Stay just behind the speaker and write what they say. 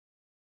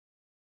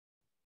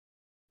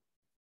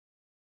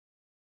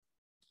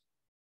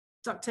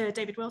Dr.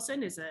 David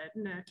Wilson is a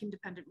NERC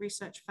Independent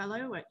Research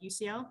Fellow at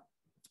UCL.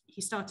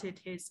 He started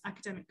his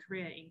academic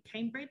career in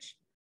Cambridge,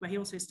 where he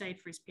also stayed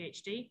for his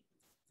PhD.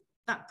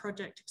 That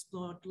project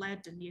explored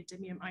lead and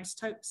neodymium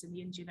isotopes in the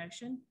Indian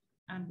Ocean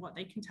and what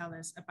they can tell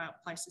us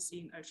about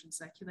Pleistocene ocean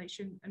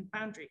circulation and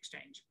boundary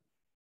exchange.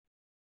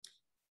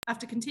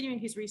 After continuing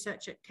his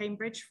research at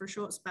Cambridge for a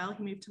short spell,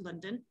 he moved to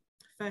London,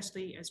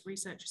 firstly as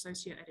research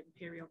associate at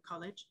Imperial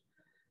College.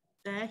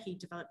 There, he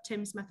developed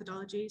TIMS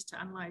methodologies to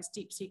analyze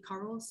deep sea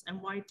corals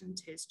and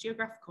widened his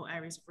geographical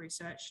areas of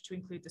research to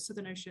include the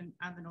Southern Ocean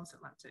and the North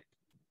Atlantic.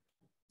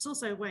 It's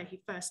also where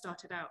he first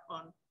started out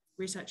on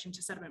research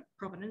into sediment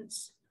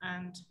provenance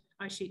and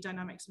ice sheet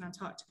dynamics in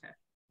Antarctica.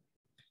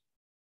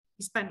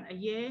 He spent a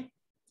year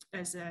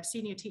as a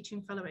senior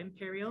teaching fellow at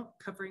Imperial,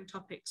 covering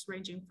topics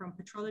ranging from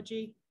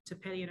petrology to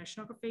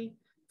paleoceanography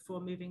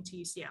before moving to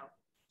UCL.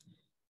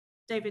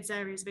 David's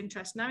areas of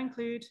interest now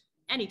include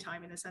any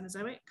time in the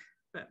Cenozoic,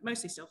 but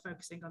mostly still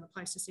focusing on the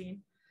Pleistocene,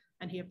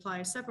 and he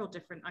applies several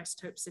different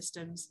isotope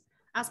systems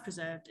as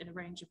preserved in a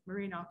range of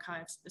marine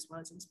archives as well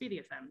as in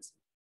speleothems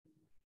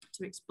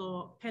to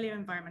explore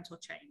paleoenvironmental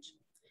change.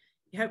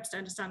 He hopes to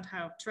understand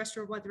how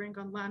terrestrial weathering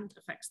on land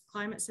affects the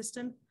climate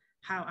system,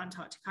 how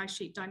Antarctic ice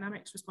sheet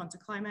dynamics respond to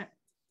climate,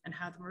 and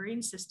how the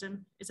marine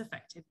system is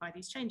affected by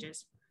these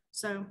changes.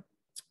 So,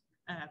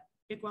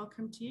 big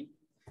welcome to you,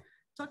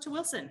 Dr.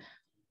 Wilson.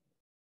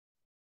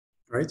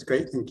 All right,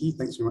 great, thank you.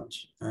 Thanks very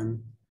much.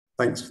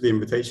 Thanks for the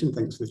invitation.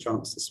 Thanks for the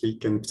chance to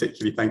speak, and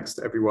particularly thanks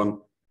to everyone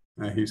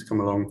who's come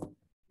along.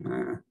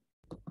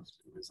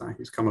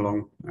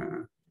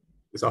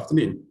 This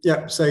afternoon.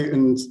 Yeah. So,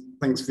 and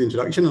thanks for the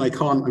introduction. And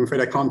I'm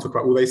afraid I can't talk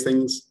about all those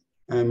things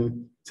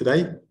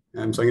today.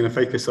 So I'm going to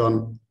focus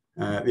on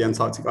the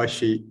Antarctic ice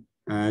sheet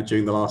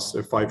during the last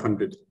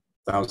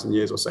 500,000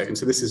 years or so. And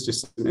so this is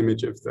just an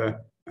image of the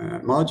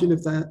margin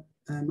of the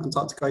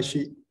Antarctic ice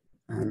sheet,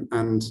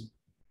 and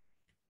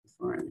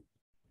fine.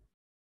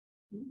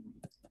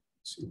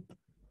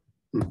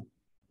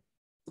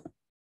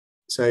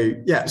 So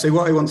yeah, so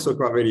what I want to talk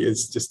about really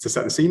is just to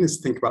set the scene, is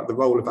to think about the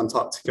role of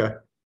Antarctica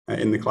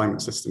in the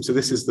climate system. So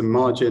this is the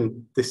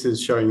margin. This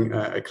is showing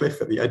a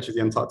cliff at the edge of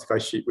the Antarctic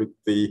ice sheet with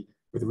the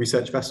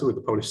research vessel, with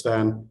the polar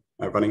stern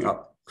running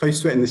up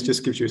close to it. And this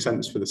just gives you a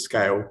sense for the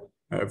scale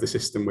of the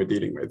system we're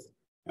dealing with.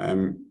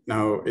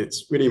 Now,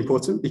 it's really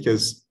important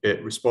because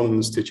it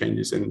responds to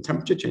changes in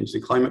temperature, changes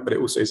in climate, but it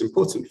also is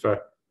important for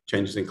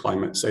changes in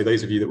climate. So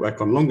those of you that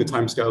work on longer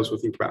timescales will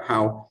think about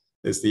how,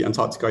 as the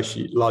Antarctic ice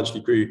sheet largely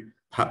grew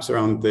perhaps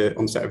around the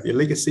onset of the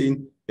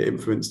Oligocene, it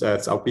influenced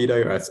Earth's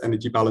albedo, Earth's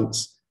energy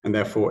balance, and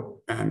therefore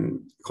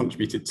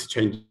contributed to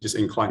changes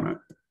in climate.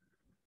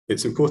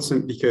 It's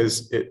important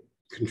because it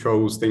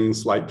controls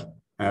things like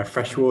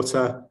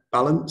freshwater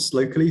balance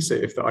locally. So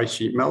if the ice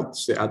sheet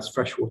melts, it adds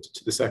fresh water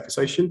to the surface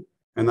ocean,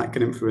 and that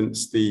can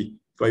influence the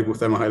global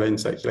thermohaline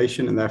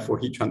circulation and therefore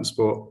heat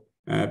transport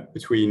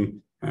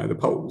between the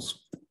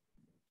poles.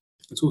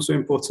 It's also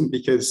important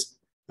because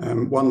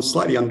one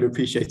slightly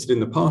underappreciated in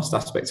the past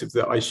aspect of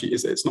the ice sheet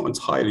is that it's not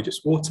entirely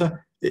just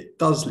water. It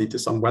does lead to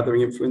some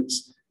weathering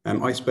influence.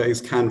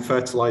 Icebergs can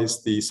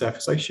fertilize the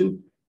surface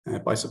ocean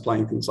by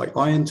supplying things like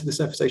iron to the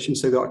surface ocean,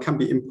 so there can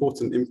be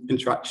important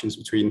interactions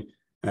between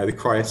the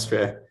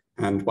cryosphere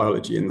and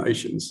biology in the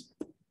oceans.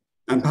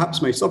 And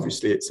perhaps most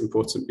obviously, it's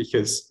important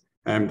because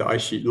the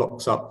ice sheet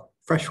locks up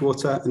fresh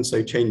water and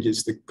so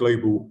changes the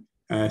global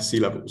sea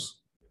levels.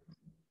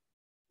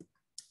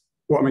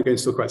 What am I going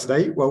to talk about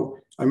today? Well,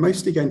 I'm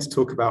mostly going to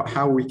talk about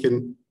how we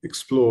can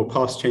explore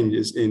past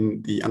changes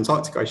in the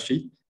Antarctic ice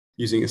sheet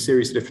using a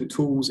series of different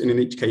tools, and in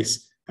each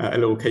case, a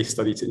little case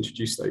study to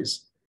introduce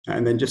those.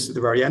 And then just at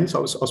the very end, so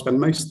I'll spend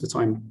most of the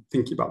time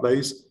thinking about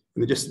those,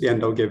 and then just at the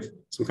end, I'll give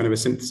some kind of a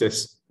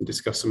synthesis and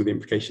discuss some of the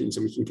implications,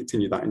 and we can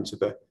continue that into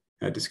the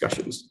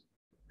discussions.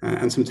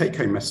 And some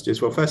take-home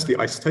messages. Well, firstly,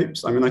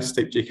 isotopes. I'm an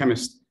isotope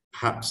geochemist,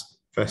 perhaps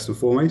first and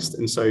foremost,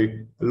 and so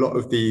a lot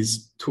of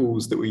these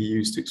tools that we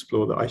use to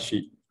explore the ice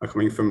sheet are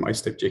coming from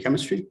isotope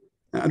geochemistry.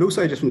 And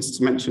also I just wanted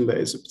to mention that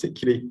it's a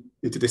particularly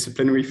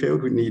interdisciplinary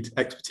field. We need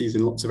expertise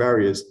in lots of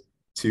areas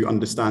to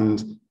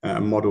understand,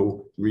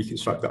 model,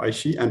 reconstruct the ice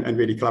sheet, and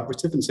really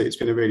collaborative. And so it's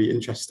been a really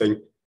interesting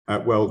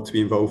world to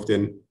be involved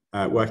in,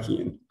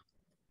 working in.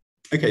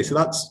 Okay, so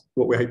that's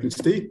what we're hoping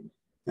to do.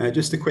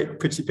 Just a quick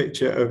pretty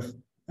picture of,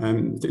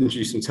 to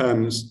introduce some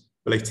terms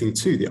relating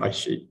to the ice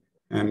sheet.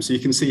 So you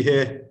can see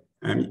here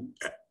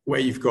where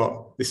you've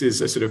got, this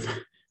is a sort of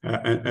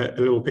a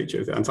little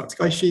picture of the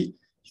Antarctic ice sheet.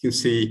 You can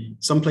see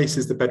some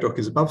places the bedrock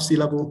is above sea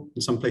level,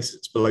 and some places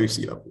it's below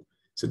sea level.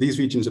 So these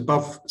regions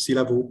above sea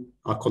level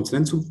are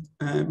continental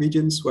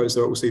regions, whereas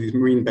there are also these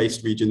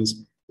marine-based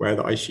regions where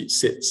the ice sheet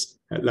sits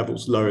at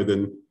levels lower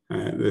than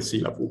the sea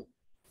level.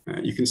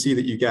 You can see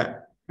that you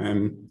get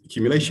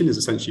accumulation is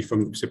essentially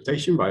from the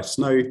precipitation via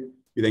snow.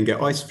 You then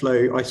get ice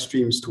flow, ice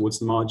streams towards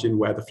the margin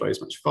where the flow is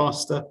much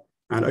faster.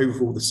 And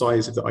overall, the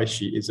size of the ice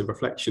sheet is a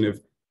reflection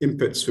of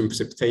inputs from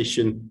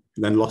precipitation,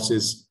 and then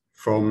losses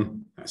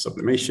from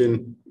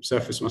sublimation,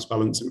 surface mass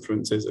balance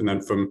influences, and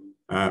then from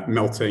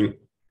melting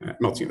at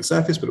the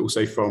surface, but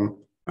also from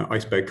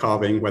iceberg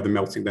carving, where the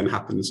melting then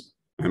happens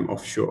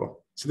offshore.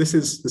 So this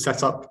is the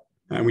setup,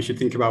 and we should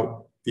think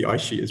about the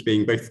ice sheet as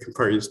being both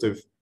composed of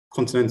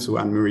continental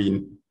and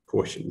marine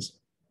portions.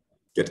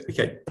 Good,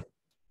 okay.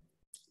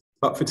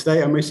 But for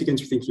today, I'm mostly going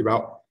to be thinking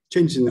about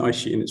changes in the ice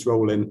sheet and its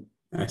role in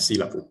sea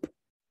level.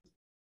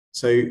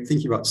 So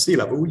thinking about sea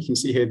level, you can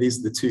see here, these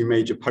are the two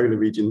major polar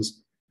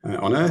regions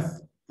on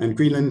Earth, and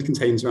Greenland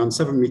contains around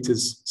 7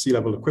 meters sea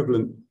level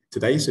equivalent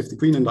today. So if the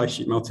Greenland ice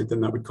sheet melted,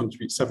 then that would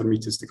contribute 7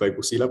 meters to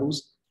global sea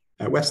levels.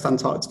 West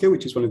Antarctica,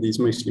 which is one of these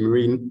mostly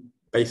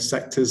marine-based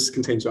sectors,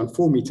 contains around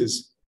 4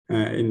 meters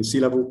in sea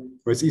level,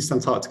 whereas East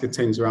Antarctica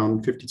contains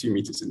around 52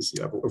 meters in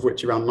sea level, of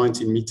which around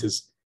 19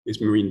 meters is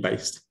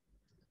marine-based.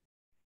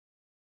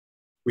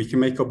 We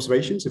can make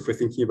observations if we're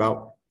thinking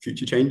about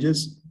future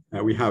changes.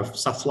 We have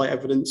satellite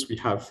evidence. We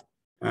have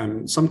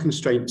some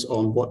constraints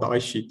on what the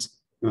ice sheet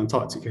in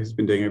Antarctica has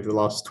been doing over the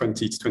last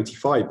 20 to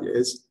 25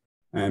 years.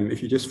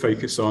 If you just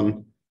focus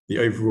on the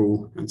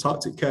overall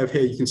Antarctic curve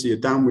here, you can see a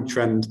downward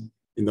trend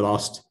in the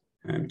last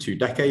 2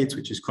 decades,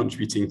 which is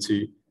contributing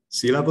to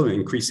sea level and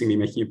increasingly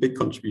making a big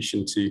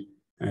contribution to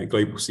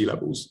global sea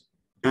levels.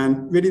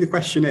 And really the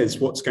question is,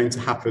 what's going to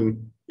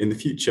happen in the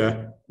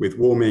future with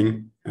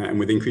warming and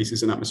with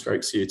increases in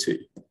atmospheric CO2?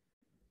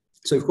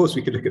 So of course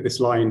we could look at this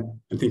line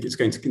and think it's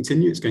going to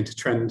continue, it's going to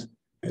trend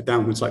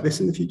downwards like this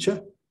in the future,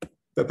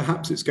 but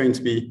perhaps it's going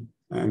to be,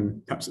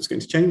 perhaps it's going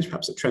to change,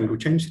 perhaps the trend will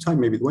change through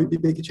time, maybe there won't be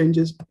bigger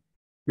changes,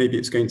 maybe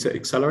it's going to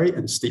accelerate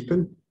and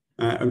steepen,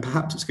 and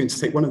perhaps it's going to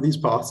take one of these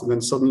paths and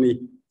then suddenly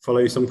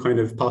follow some kind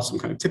of, past some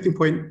kind of tipping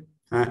point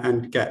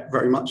and get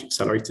very much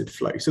accelerated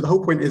flow. So the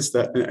whole point is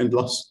that, and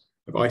loss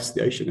of ice to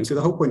the ocean. And so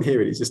the whole point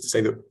here is just to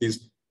say that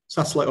these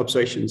satellite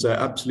observations are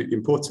absolutely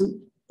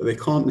important, but they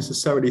can't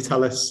necessarily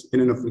tell us in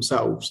and of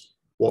themselves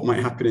what might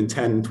happen in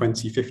 10,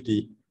 20,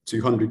 50,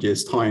 200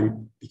 years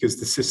time, because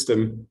the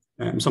system,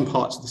 some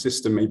parts of the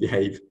system may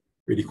behave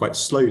really quite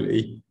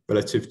slowly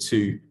relative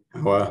to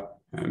our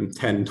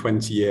 10,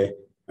 20 year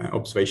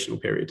observational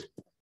period.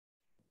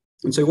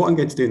 And so what I'm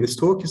going to do in this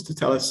talk is to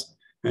tell us,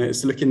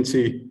 is to look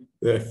into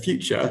the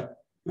future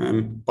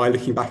by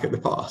looking back at the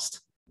past.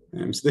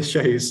 So this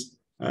shows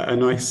a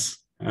nice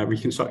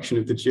reconstruction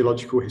of the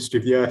geological history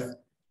of the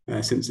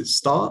Earth since its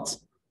start.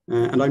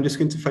 And I'm just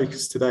going to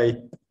focus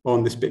today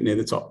on this bit near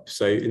the top,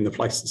 so in the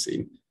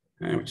Pleistocene,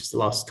 which is the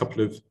last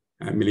couple of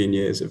million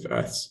years of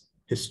Earth's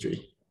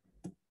history.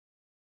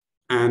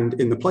 And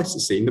in the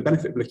Pleistocene, the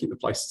benefit of looking at the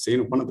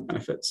Pleistocene, or one of the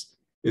benefits,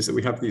 is that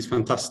we have these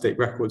fantastic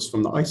records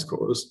from the ice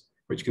cores,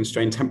 which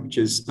constrain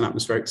temperatures and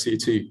atmospheric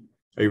CO2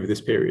 over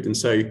this period. And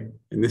so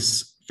in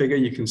this figure,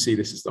 you can see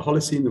this is the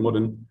Holocene, the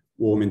modern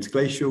warm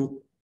interglacial,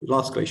 the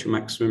last glacial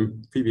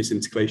maximum, previous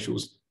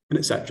interglacials, and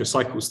etc.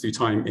 cycles through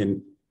time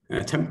in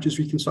temperatures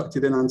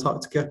reconstructed in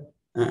Antarctica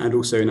and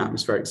also in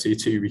atmospheric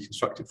CO2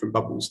 reconstructed from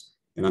bubbles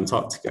in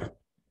Antarctica.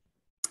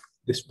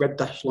 This red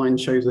dashed line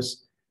shows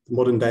us the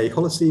modern day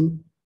Holocene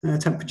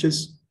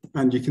temperatures.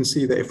 And you can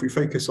see that if we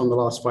focus on the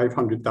last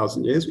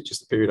 500,000 years, which is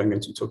the period I'm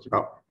going to be talking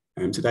about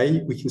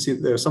today, we can see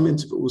that there are some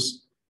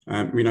intervals,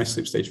 marine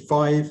isotope stage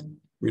 5,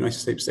 marine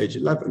isotope stage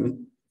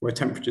 11, where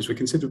temperatures were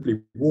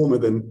considerably warmer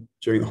than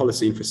during the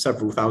Holocene for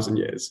several thousand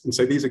years. And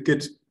so these are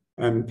good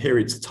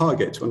periods to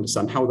target to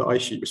understand how the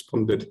ice sheet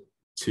responded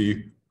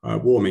to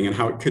warming and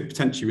how it could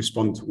potentially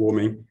respond to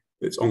warming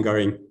that's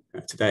ongoing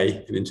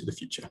today and into the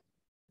future.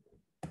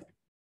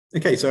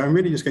 Okay, so I'm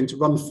really just going to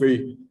run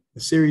through a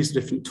series of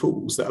different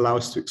tools that allow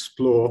us to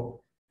explore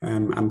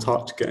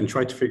Antarctica and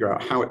try to figure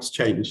out how it's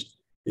changed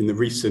in the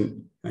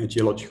recent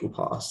geological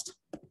past.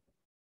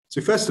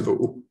 So first of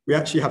all, we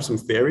actually have some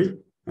theory.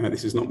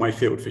 This is not my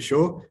field for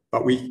sure,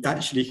 but we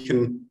actually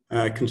can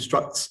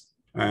construct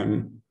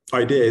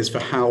ideas for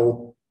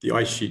how the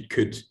ice sheet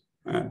could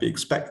be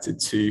expected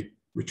to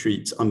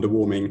retreat under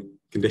warming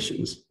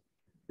conditions.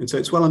 And so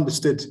it's well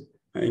understood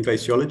in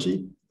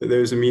glaciology that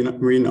there is a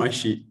marine ice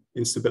sheet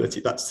instability.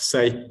 That's to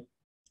say,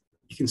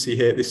 you can see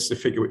here, this is a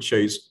figure which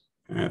shows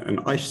an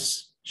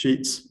ice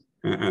sheet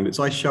and its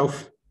ice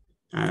shelf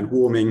and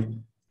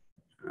warming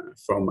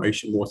from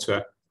ocean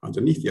water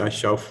underneath the ice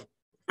shelf.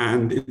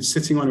 And it's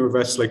sitting on a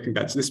reverse sloping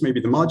bed. So this may be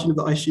the margin of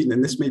the ice sheet, and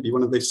then this may be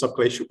one of those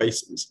subglacial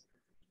basins.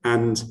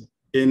 And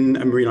in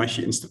a marine ice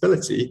sheet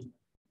instability,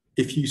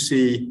 if you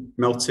see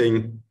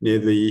melting near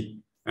the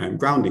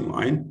grounding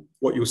line,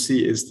 what you'll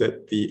see is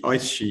that the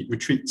ice sheet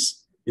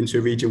retreats into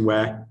a region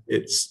where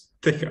it's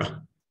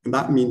thicker. And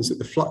that means that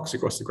the flux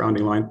across the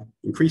grounding line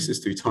increases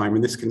through time,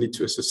 and this can lead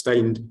to a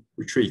sustained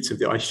retreat of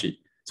the ice sheet.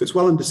 So it's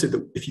well understood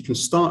that if you can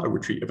start a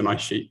retreat of an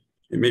ice sheet,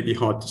 it may be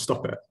hard to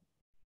stop it.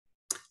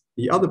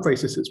 The other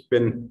process that's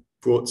been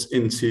brought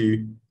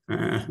into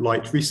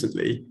light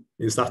recently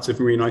is that of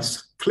marine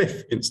ice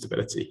cliff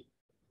instability.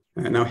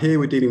 Now here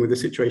we're dealing with a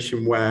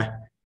situation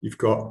where you've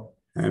got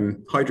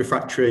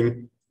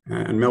hydrofracturing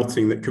and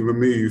melting that can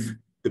remove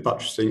the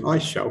buttressing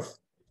ice shelf.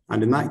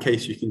 And in that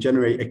case, you can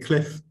generate a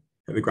cliff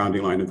at the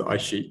grounding line of the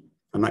ice sheet,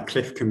 and that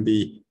cliff can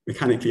be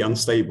mechanically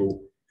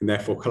unstable and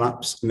therefore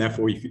collapse, and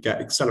therefore you could get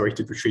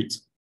accelerated retreat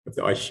of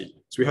the ice sheet.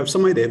 So we have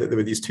some idea that there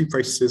were these two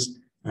processes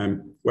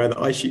where the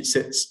ice sheet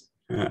sits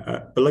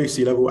below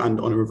sea level and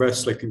on a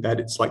reverse sloping bed,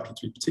 it's likely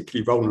to be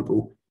particularly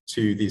vulnerable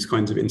to these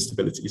kinds of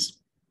instabilities.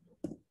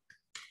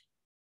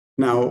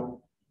 Now,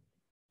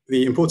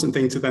 the important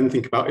thing to then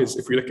think about is,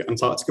 if we look at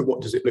Antarctica,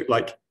 what does it look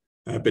like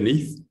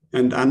beneath?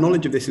 And our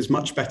knowledge of this is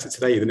much better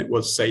today than it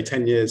was, say,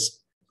 10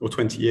 years or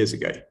 20 years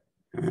ago.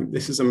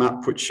 This is a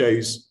map which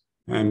shows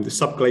the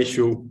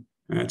subglacial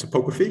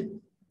topography,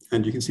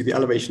 and you can see the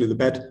elevation of the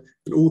bed,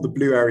 and all the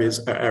blue areas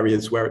are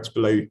areas where it's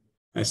below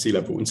sea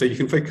level. And so you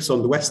can focus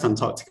on the West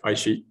Antarctic ice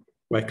sheet,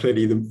 where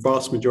clearly the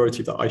vast majority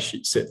of the ice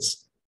sheet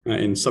sits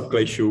in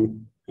subglacial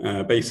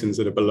basins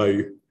that are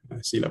below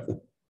sea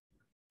level.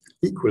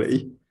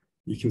 Equally,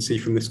 you can see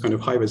from this kind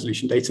of high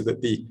resolution data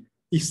that the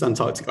East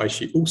Antarctic ice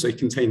sheet also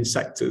contains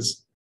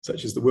sectors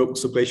such as the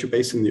Wilkes Subglacial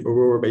Basin, the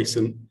Aurora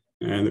Basin,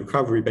 and the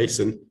Cavalry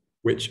Basin,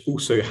 which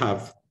also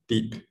have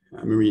deep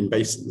marine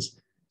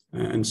basins.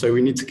 And so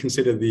we need to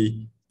consider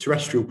the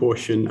terrestrial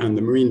portion and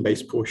the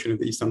marine-based portion of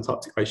the East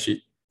Antarctic ice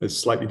sheet as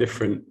slightly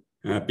different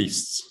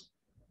beasts.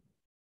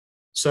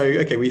 So,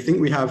 okay, we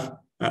think we have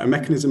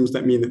mechanisms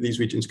that mean that these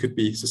regions could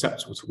be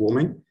susceptible to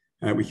warming.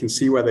 We can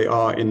see where they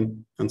are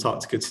in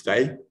Antarctica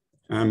today.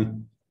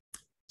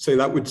 So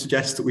that would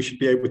suggest that we should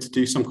be able to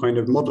do some kind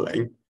of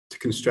modeling to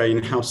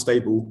constrain how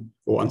stable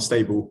or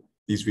unstable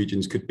these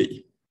regions could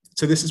be.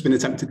 So this has been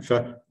attempted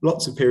for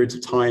lots of periods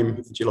of time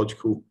of the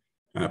geological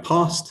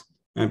past,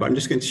 but I'm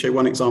just going to show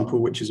one example,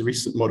 which is a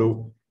recent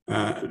model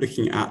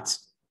looking at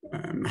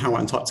how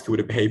Antarctica would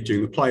have behaved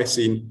during the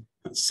Pliocene,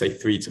 let's say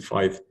 3 to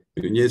 5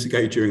 million years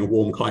ago during a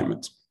warm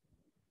climate.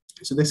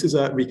 So this is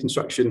a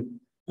reconstruction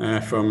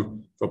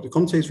from Rob de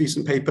Conte's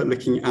recent paper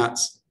looking at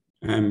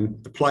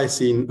the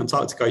Pliocene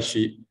Antarctic ice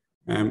sheet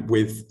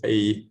with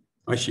a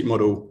ice sheet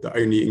model that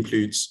only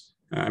includes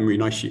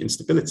marine ice sheet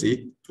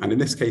instability. And in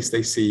this case,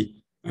 they see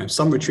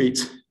some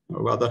retreat,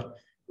 or rather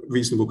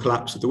reasonable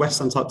collapse of the West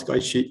Antarctic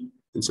ice sheet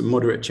and some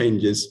moderate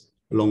changes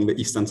along the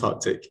East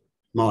Antarctic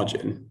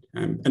margin.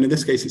 And in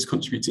this case, it's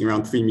contributing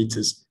around 3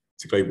 meters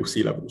to global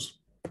sea levels.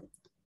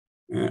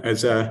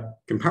 As a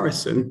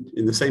comparison,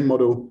 in the same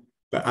model,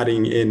 but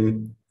adding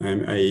in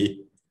a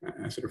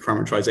sort of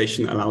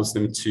parameterization that allows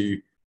them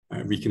to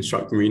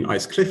reconstruct marine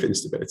ice cliff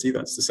instability,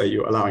 that's to say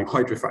you're allowing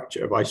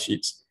hydrofracture of ice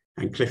sheets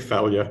and cliff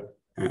failure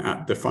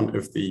at the front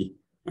of the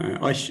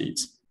ice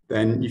sheets,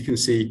 then you can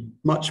see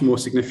much more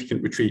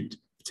significant retreat,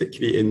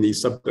 particularly in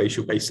these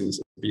subglacial basins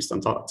of East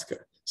Antarctica.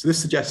 So this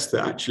suggests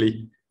that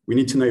actually we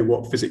need to know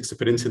what physics to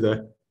put into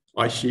the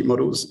ice sheet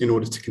models in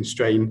order to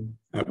constrain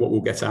what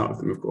we'll get out of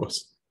them, of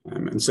course.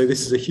 And so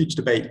this is a huge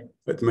debate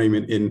at the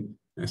moment in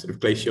sort of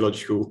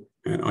glaciological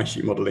and ice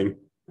sheet modeling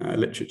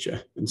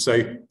literature. And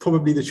so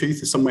probably the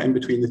truth is somewhere in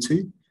between the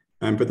two.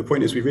 But the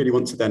point is we really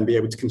want to then be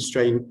able to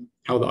constrain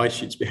how the ice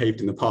sheets behaved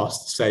in the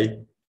past to say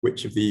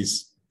which of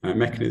these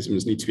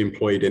mechanisms need to be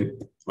employed in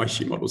ice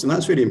sheet models. And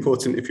that's really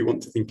important if we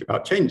want to think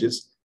about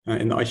changes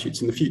in the ice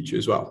sheets in the future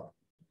as well.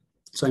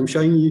 So I'm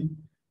showing you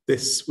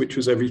this, which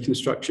was a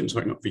reconstruction,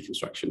 sorry, not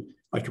reconstruction,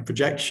 like a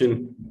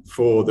projection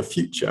for the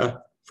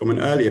future from an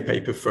earlier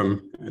paper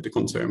from de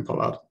Conte and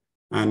Pollard.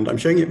 And I'm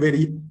showing it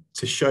really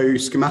to show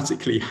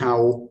schematically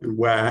how and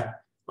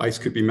where ice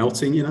could be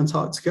melting in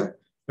Antarctica.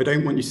 I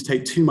don't want you to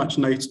take too much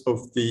note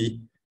of the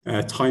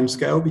time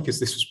scale, because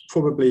this was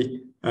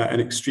probably an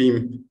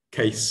extreme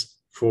case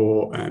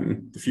for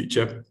the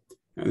future.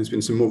 And there's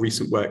been some more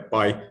recent work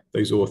by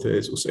those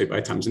authors, also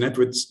by Tamsin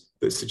Edwards,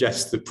 that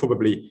suggests that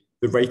probably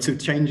the rate of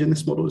change in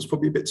this model is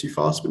probably a bit too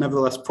fast, but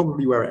nevertheless,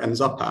 probably where it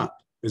ends up at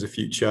is a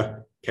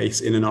future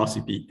case in an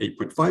RCP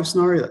 8.5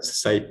 scenario. That's to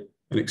say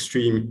an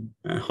extreme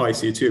high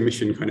CO2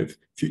 emission kind of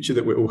future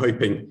that we're all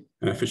hoping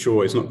for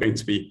sure is not going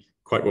to be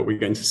quite what we're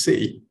going to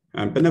see.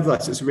 But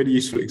nevertheless, it's a really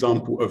useful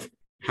example of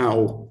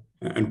how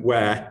and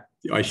where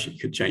the ice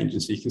sheet could change.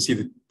 And so you can see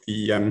that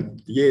the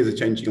years are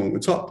changing along the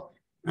top.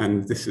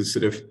 And this is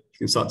sort of, you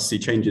can start to see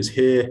changes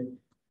here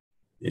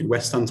in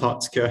West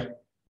Antarctica,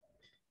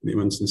 in the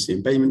Amundsen Sea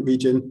embayment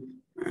region.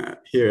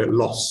 Here,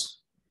 loss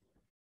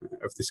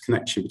of this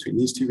connection between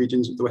these two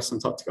regions of the West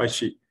Antarctic ice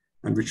sheet,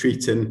 and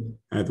retreat in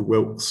the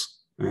Wilkes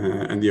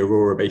and the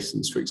Aurora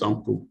basins, for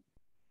example.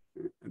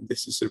 And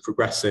this is sort of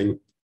progressing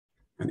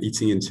and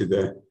eating into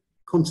the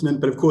continent.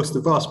 But of course,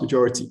 the vast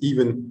majority,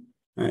 even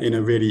in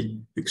a really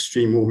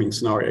extreme warming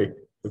scenario,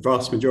 the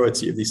vast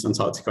majority of the East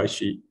Antarctic ice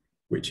sheet,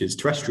 which is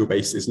terrestrial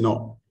based, is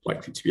not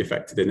likely to be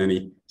affected in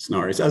any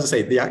scenarios. As I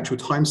say, the actual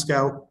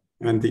timescale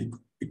and the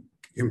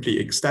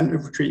complete extent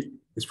of retreat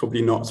is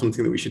probably not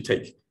something that we should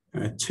take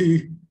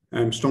too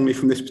strongly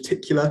from this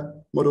particular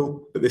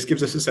model, but this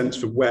gives us a sense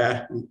for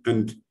where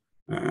and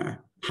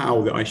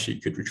how the ice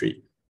sheet could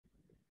retreat.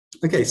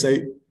 Okay, so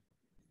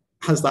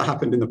has that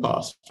happened in the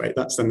past, right?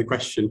 That's then the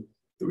question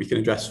that we can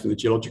address from the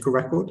geological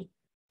record.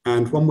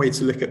 And one way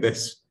to look at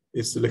this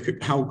is to look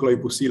at how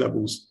global sea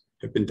levels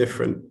have been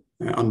different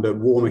under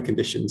warmer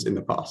conditions in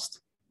the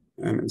past.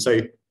 And so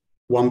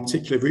one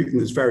particular route, and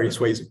there's various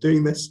ways of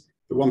doing this,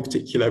 but one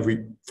particular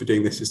route for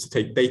doing this is to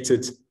take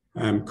dated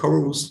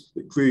corals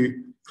that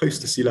grew close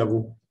to sea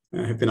level,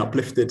 have been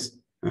uplifted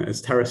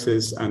as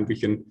terraces, and we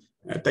can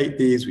date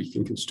these, we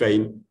can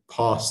constrain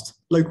past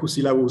local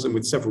sea levels, and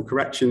with several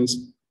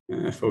corrections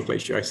for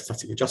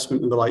glacial-isostatic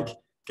adjustment and the like,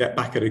 get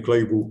back at a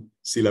global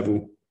sea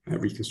level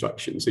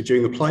reconstruction. So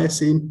during the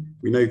Pliocene,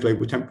 we know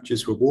global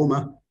temperatures were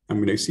warmer and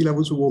we know sea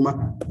levels were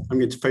warmer. I'm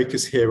going to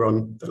focus here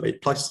on the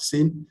late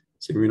Pleistocene,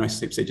 so marine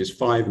isotope stages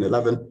 5 and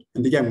 11.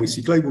 And again, we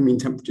see global mean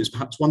temperatures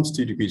perhaps 1 to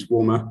 2 degrees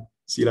warmer,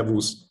 sea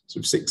levels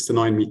sort of 6 to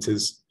 9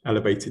 meters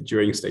elevated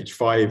during stage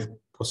 5,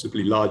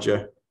 possibly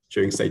larger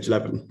during stage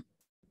 11.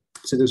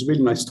 So there's a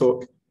really nice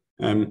talk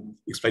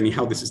explaining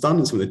how this is done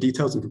and some of the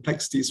details and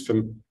complexities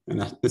from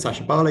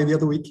Natasha Barlow the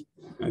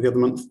other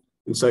month.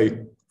 And so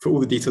for all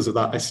the details of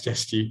that, I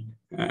suggest you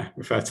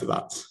refer to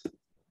that.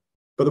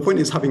 But the point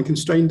is, having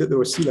constrained that there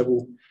were sea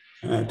level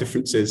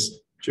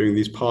differences during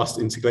these past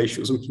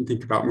interglacials, and we can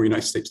think about marine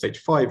isotope stage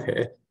 5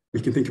 here,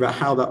 we can think about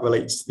how that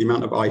relates to the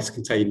amount of ice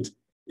contained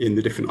in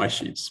the different ice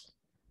sheets.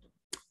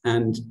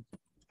 And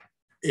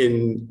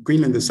in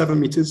Greenland, there's 7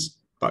 meters,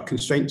 but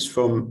constraints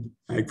from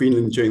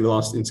Greenland during the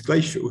last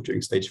interglacial,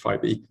 during stage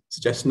 5e,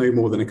 suggest no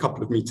more than a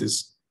couple of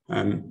meters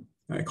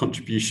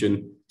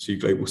contribution to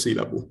global sea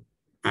level.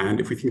 And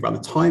if we think about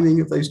the timing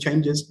of those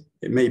changes,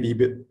 it may be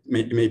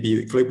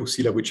that global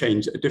sea level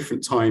changed at a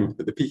different time,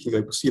 but the peak in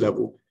global sea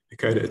level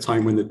occurred at a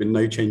time when there'd been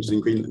no changes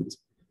in Greenland.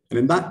 And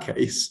in that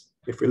case,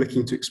 if we're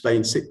looking to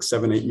explain 6,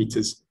 7, 8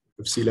 meters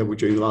of sea level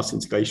during the last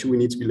interglacial, we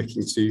need to be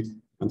looking to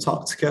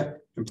Antarctica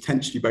and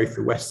potentially both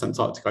the West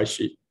Antarctic Ice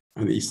Sheet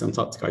and the East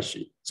Antarctic Ice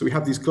Sheet. So we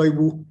have these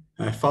global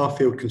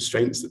far-field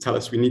constraints that tell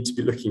us we need to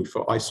be looking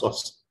for ice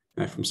loss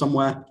from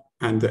somewhere,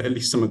 and that at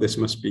least some of this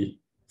must be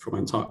from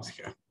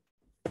Antarctica.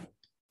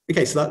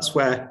 Okay, so that's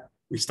where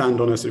we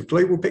stand on a sort of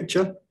global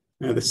picture.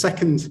 The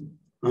second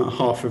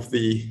half of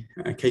the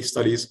case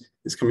studies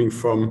is coming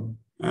from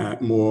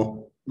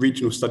more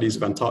regional studies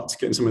of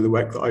Antarctica and some of the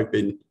work that I've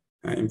been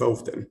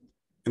involved in.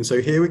 And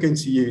so here we're going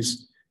to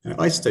use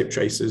isotope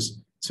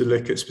tracers to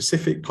look at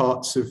specific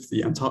parts of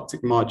the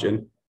Antarctic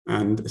margin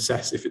and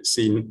assess if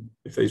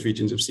those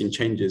regions have seen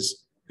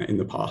changes in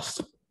the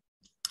past.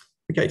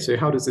 Okay, so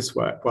how does this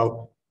work?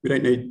 Well, we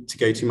don't need to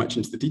go too much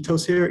into the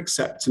details here,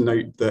 except to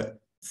note that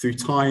through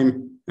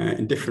time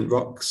in different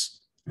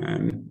rocks,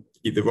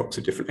 either rocks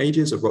of different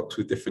ages or rocks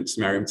with different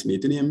samarium to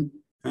neodymium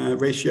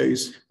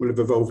ratios will have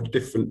evolved a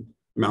different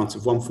amount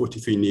of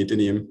 143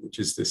 neodymium, which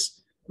is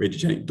this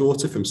radiogenic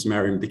daughter from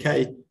samarium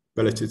decay,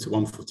 relative to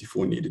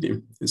 144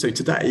 neodymium. And so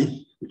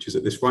today, which is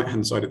at this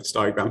right-hand side of this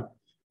diagram,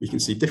 we can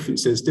see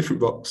differences,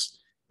 different rocks,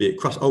 be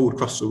it old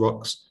crustal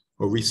rocks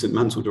or recent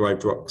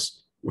mantle-derived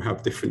rocks, will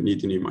have different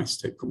neodymium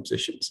isotope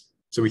compositions.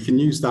 So we can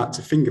use that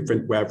to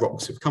fingerprint where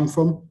rocks have come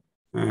from,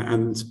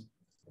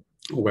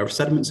 or where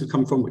sediments have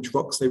come from, which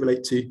rocks they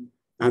relate to.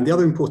 And the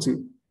other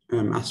important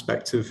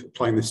aspect of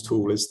applying this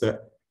tool is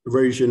that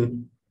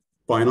erosion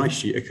by an ice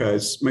sheet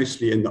occurs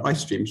mostly in the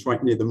ice streams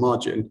right near the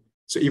margin.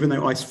 So even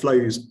though ice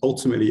flows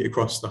ultimately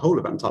across the whole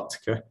of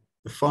Antarctica,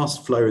 the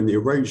fast flow and the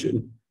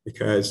erosion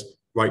occurs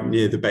right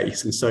near the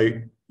base. And so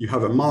you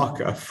have a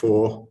marker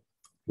for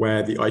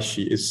where the ice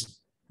sheet is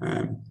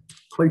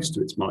close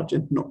to its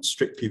margin, not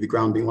strictly the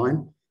grounding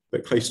line,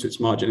 but close to its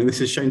margin. And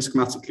this is shown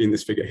schematically in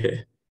this figure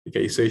here.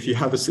 Okay, so if you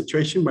have a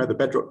situation where the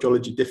bedrock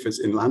geology differs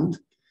inland,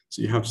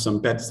 so you have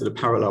some beds that are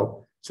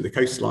parallel to the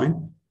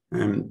coastline,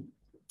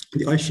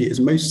 the ice sheet is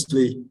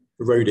mostly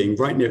eroding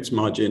right near its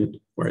margin,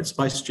 where its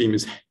ice stream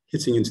is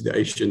hitting into the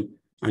ocean,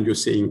 and you're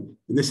seeing,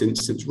 in this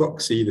instance,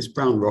 rock C, this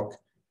brown rock,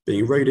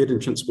 being eroded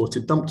and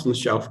transported, dumped on the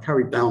shelf,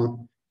 carried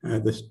down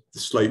the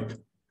slope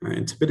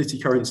in turbidity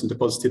currents and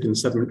deposited in the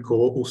sediment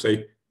core, also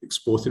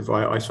exported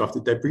via ice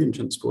rafted debris and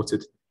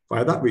transported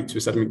via that route to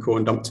a sediment core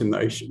and dumped in the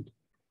ocean.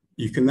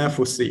 You can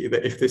therefore see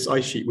that if this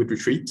ice sheet would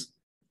retreat,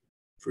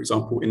 for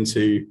example,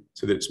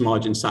 so that its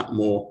margin sat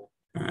more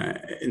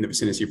in the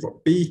vicinity of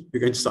rock B,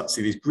 you're going to start to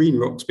see these green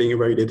rocks being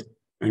eroded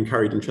and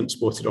carried and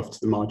transported off to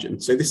the margin.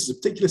 So this is a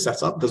particular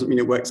setup, doesn't mean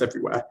it works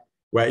everywhere,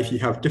 where if you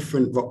have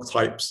different rock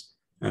types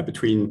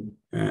between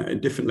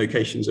different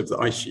locations of the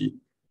ice sheet,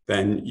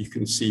 then you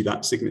can see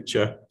that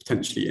signature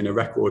potentially in a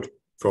record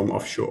from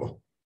offshore.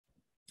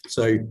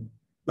 So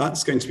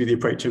that's going to be the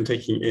approach I'm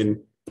taking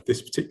in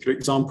this particular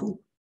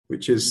example,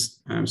 which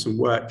is some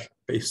work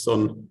based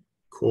on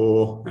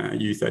core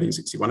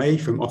U1361A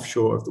from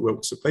offshore of the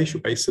Wilkes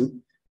Subglacial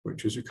Basin,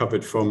 which was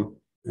recovered from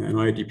an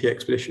IODP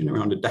expedition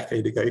around a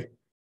decade ago,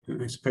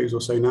 I suppose,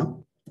 or so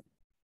now.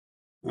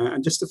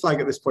 And just to flag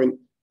at this point,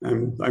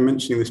 I'm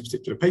mentioning this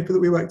particular paper that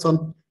we worked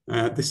on.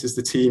 This is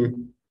the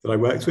team that I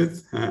worked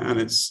with, and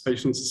I just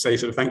wanted to say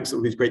sort of thanks to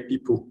all these great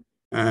people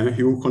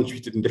who all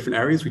contributed in different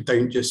areas. We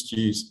don't just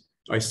use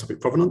isotopic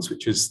provenance,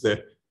 which is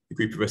the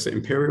group of us at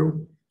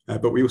Imperial,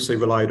 but we also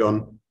relied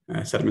on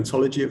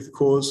sedimentology of the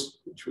cores,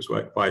 which was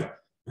work by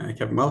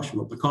Kevin Welsh and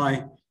Rob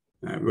Mackay.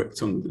 We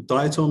worked on the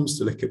diatoms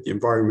to look at the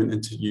environment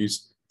and to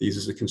use these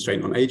as a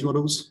constraint on age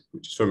models,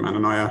 which is from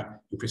Ananaya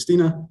and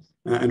Christina,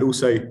 and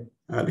also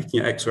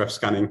looking at XRF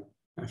scanning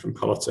from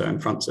Carlotta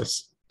and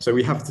Francis. So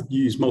we have to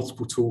use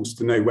multiple tools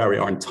to know where we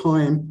are in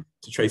time,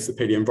 to trace the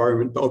paleo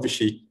environment, but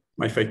obviously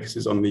my focus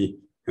is on the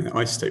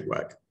isotope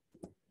work.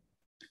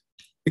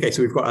 Okay,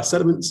 so we've got our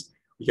sediments.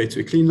 We go to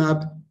a clean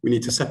lab. We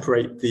need to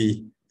separate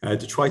the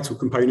detrital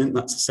component,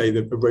 that's to say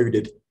the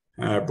eroded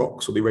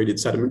rocks or the eroded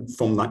sediment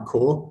from that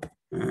core.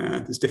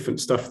 There's different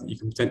stuff that you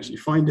can potentially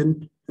find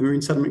in the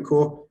marine sediment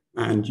core,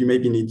 and you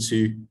maybe need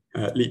to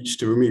leach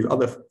to remove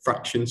other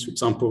fractions, for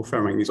example,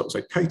 ferromanganese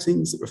oxide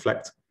coatings that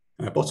reflect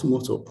bottom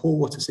water or pore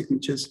water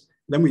signatures.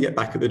 Then we get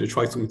back at the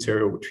detrital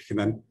material, which we can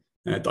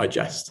then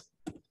digest.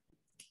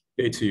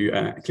 Go to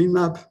a clean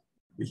lab.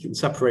 We can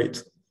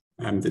separate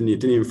the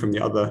neodymium from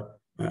the other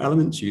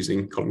elements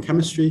using column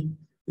chemistry.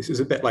 This is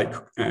a bit like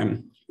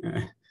kind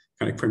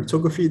of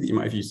chromatography that you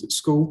might have used at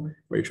school,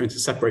 where you're trying to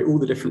separate all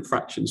the different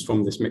fractions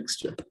from this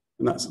mixture.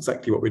 And that's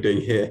exactly what we're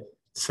doing here,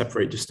 to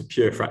separate just a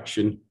pure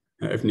fraction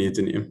of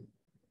neodymium.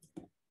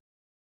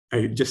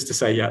 Just to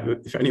say, yeah,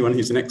 if anyone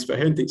who's an expert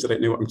here and thinks I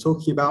don't know what I'm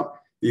talking about,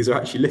 these are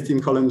actually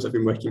lithium columns. I've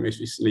been working most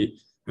recently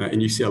in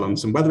UCL on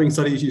some weathering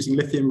studies using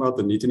lithium rather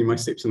than neodymium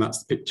isotopes, and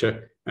that's the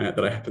picture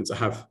that I happen to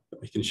have that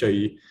I can show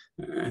you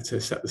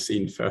to set the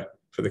scene for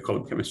the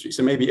column chemistry.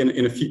 So maybe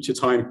in a future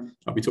time,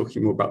 I'll be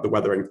talking more about the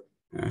weathering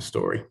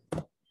story.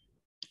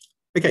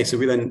 Okay, so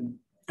we then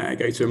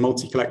go to a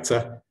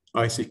multi-collector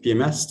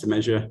ISOPMS to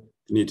measure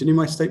the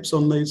neodymium isotopes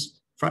on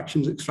those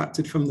fractions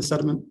extracted from the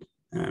sediment.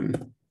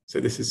 So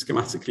this is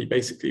schematically,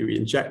 basically we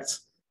inject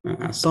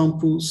our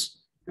samples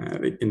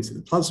into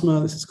the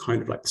plasma. This is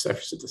kind of like the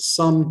surface of the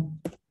sun.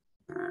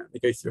 They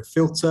go through a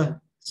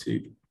filter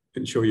to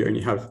ensure you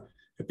only have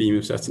a beam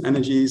of certain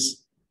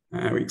energies.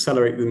 We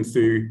accelerate them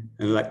through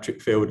an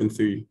electric field and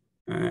through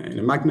in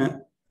a magnet,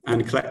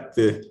 and collect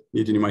the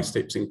neodymium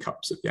isotopes in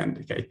cups at the end.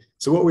 Okay,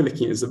 so what we're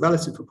looking at is the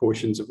relative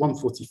proportions of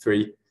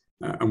 143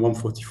 and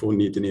 144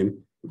 neodymium,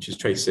 which is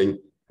tracing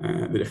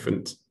the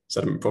different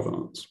sediment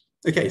provenance.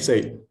 Okay,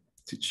 so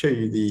to show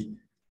you the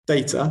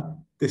data,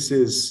 this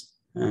is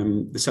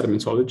the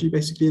sedimentology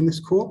basically in this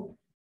core.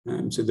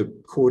 So the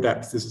core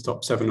depth is the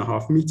top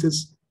 7.5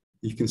 meters.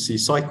 You can see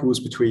cycles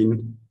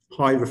between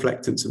high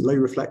reflectance and low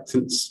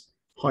reflectance,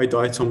 high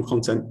diatom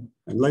content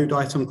and low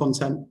diatom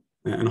content,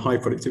 and high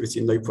productivity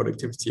and low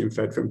productivity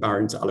inferred from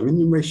barium to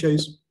aluminium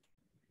ratios.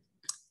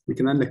 We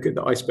can then look at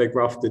the iceberg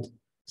rafted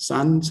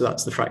sand, so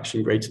that's the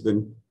fraction greater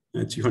than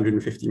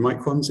 250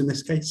 microns in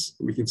this case.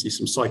 And we can see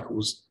some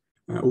cycles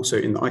also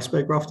in the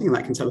iceberg rafting, and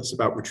that can tell us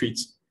about retreat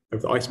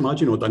of the ice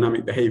margin or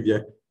dynamic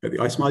behavior at the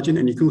ice margin.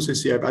 And you can also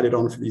see I've added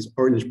on for these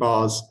orange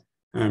bars,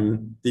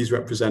 these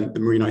represent the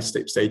marine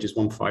isotope stages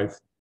 1, 5,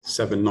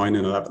 7, 9,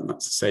 and 11.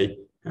 That's to say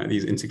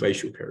these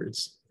interglacial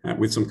periods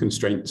with some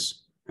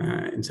constraints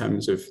in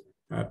terms of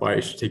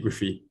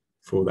biostratigraphy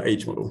for the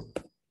age model.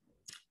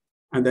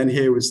 And then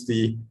here was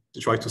the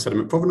detrital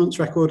sediment provenance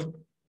record.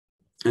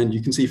 And you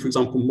can see, for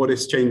example,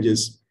 modest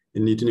changes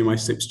in neodymium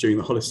isotopes during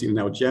the Holocene and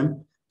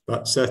LGM,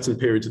 but certain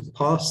periods of the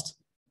past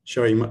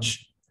showing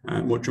much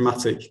more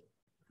dramatic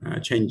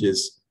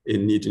changes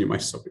in neodymium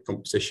isotopic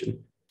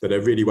composition that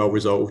are really well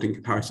resolved in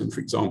comparison, for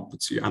example,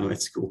 to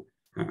analytical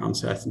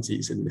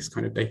uncertainties in this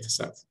kind of data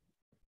set.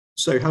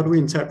 So how do we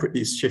interpret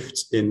these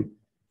shifts in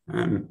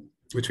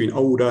between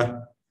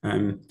older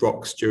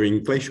rocks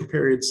during glacial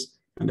periods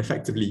and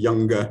effectively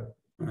younger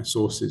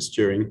sources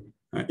during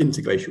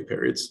interglacial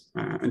periods?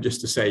 And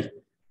just to say,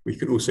 we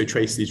can also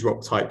trace these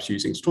rock types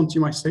using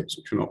strontium isotopes,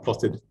 which were not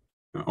plotted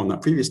on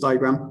that previous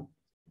diagram.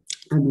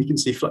 And we can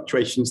see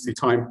fluctuations through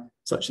time,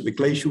 such that the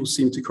glacials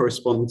seem to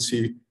correspond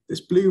to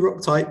this blue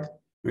rock type,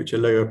 which are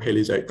lower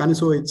Paleozoic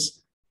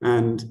Banatoids,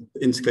 and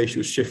the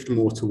interglacials shift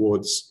more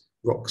towards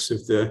rocks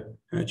of the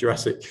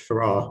Jurassic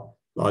Farrar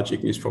large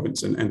igneous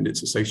province and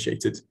its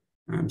associated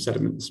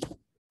sediments.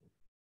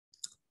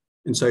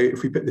 And so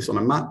if we put this on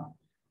a map,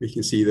 we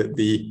can see that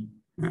the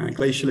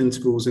glacial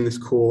intervals in this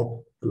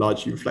core are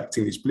largely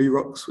reflecting these blue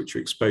rocks, which are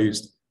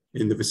exposed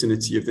in the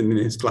vicinity of the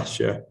Ninnis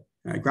Glacier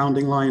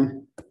grounding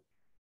line.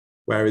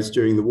 Whereas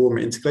during the warmer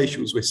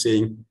interglacials, we're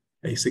seeing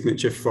a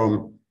signature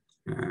from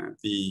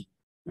the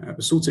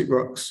basaltic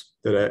rocks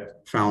that are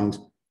found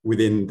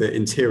within the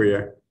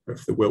interior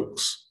of the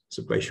Wilkes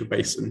subglacial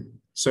basin.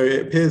 So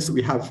it appears that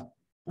we have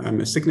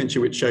a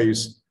signature which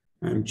shows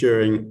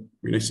during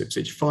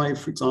stage 5,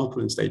 for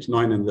example, in stage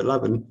 9 and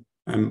 11,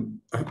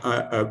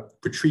 a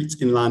retreat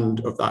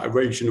inland of that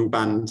erosional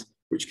band,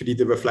 which could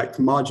either reflect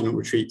marginal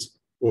retreat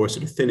or a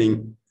sort of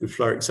thinning and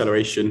flow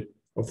acceleration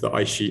of the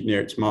ice sheet near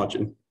its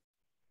margin.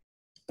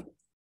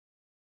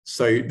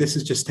 So this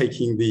is just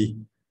taking the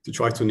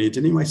detrital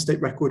neodymium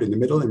isotope record in the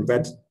middle in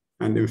red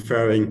and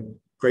inferring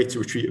greater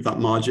retreat of that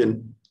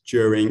margin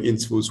during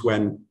intervals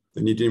when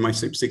the neodymium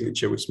isotope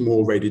signature was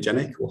more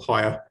radiogenic or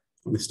higher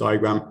on this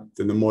diagram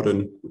than the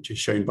modern, which is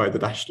shown by the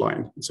dashed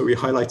line. And so we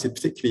highlighted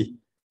particularly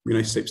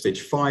marine isotope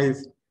stage 5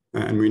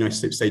 and marine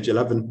isotope stage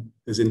 11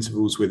 as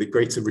intervals with a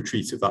greater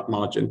retreat of that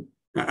margin.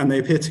 And they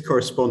appear to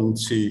correspond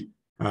to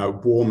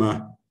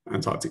warmer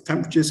Antarctic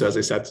temperatures. So as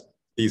I said,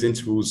 these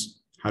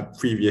intervals had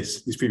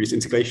these previous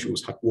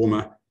interglacials had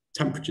warmer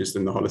temperatures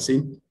than the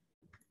Holocene.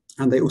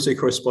 And they also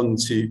correspond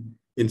to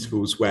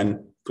intervals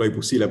when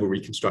global sea level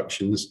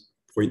reconstructions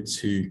point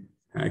to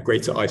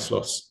greater ice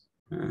loss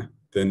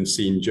than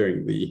seen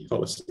during the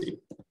Holocene.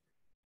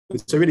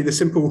 And so really the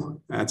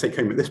simple take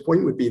home at this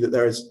point would be that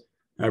there is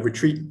a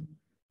retreat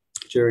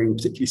during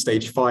particularly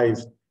stage 5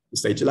 and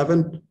stage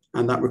 11,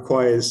 and that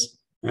requires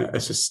a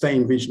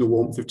sustained regional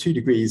warmth of 2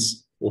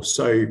 degrees or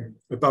so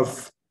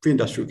above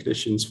pre-industrial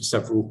conditions for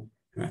several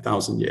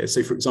thousand years.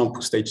 So for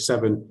example, stage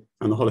 7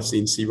 and the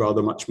Holocene see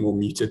rather much more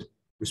muted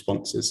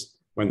responses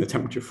when the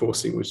temperature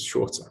forcing was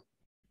shorter.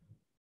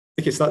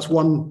 Okay, so that's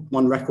one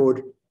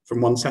record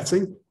from one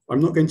setting.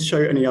 I'm not going to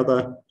show any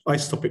other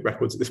isotopic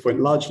records at this point,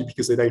 largely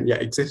because they don't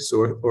yet exist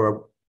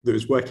or there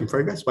is work in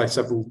progress by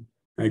several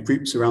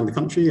groups around the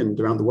country and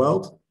around the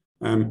world.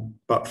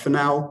 But for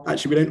now,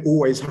 actually, we don't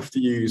always have to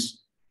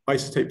use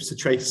isotopes to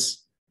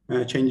trace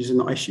changes in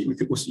the ice sheet. We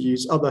could also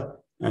use other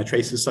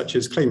traces such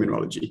as clay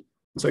mineralogy.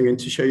 So I'm going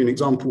to show you an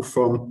example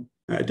from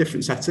a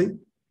different setting,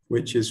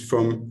 which is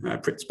from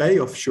Pritz Bay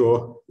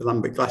offshore the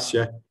Lambert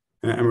Glacier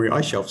Emery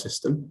Ice Shelf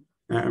system,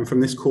 and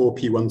from this core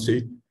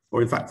P12,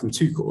 or in fact from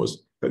 2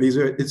 cores. But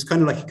it's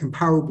kind of like a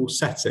comparable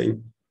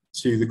setting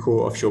to the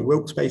core offshore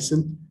Wilkes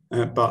Basin,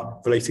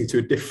 but relating to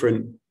a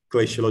different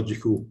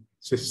glaciological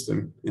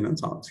system in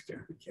Antarctica.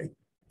 Okay.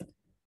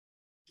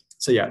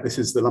 So yeah, this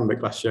is the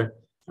Lambert Glacier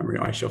Emery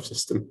Ice Shelf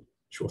system,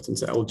 shortened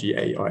to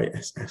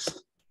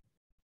LGAISS.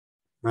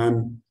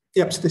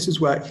 Yep, so this is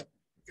work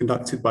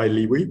conducted by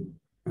Li Wei.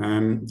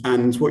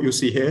 And what you'll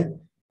see here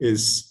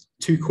is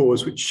 2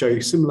 cores which show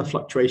similar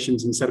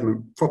fluctuations in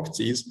sediment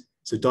properties,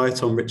 so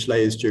diatom-rich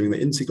layers during the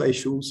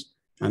interglacials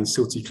and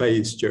silty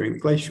clays during the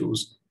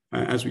glacials,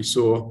 as we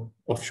saw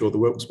offshore the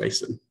Wilkes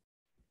Basin.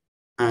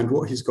 And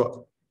what he's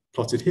got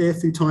plotted here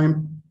through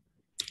time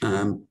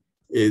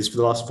is for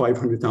the last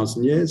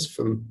 500,000 years,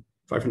 from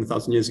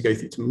 500,000 years ago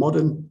through to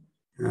modern,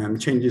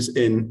 changes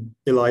in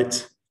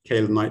illite,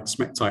 kaolinite,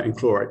 smectite, and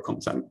chlorite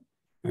content.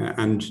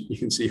 And you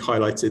can see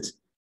highlighted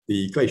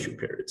the glacial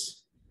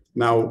periods.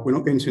 Now, we're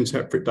not going to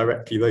interpret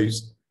directly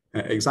those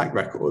exact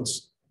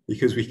records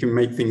because we can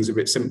make things a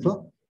bit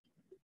simpler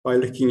by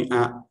looking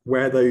at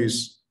where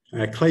those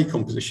clay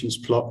compositions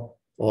plot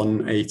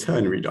on a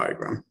ternary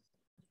diagram.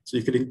 So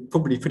you could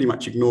probably pretty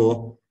much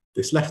ignore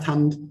this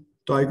left-hand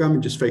diagram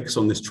and just focus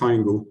on this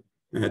triangle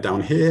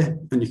down here.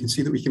 And you can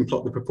see that we can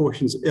plot the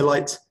proportions of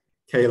illite,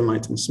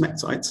 kaolinite, and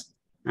smectite,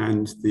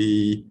 and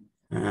the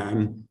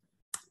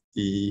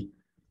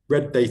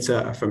red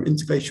data are from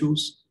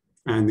interglacials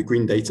and the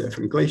green data are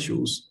from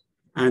glacials.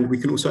 And we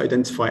can also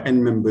identify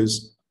end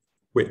members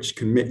which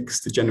can mix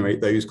to generate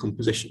those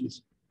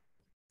compositions.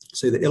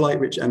 So the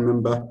illite-rich end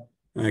member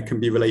can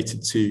be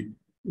related to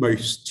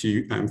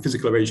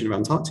physical erosion of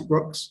Antarctic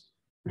rocks.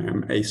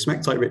 A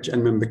smectite-rich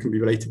end member can be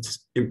related to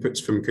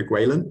inputs from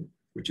Kerguelen,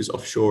 which is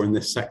offshore in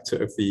this sector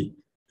of the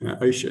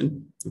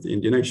ocean, of the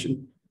Indian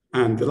Ocean.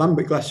 And the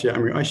Lambert Glacier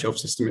Emery Ice Shelf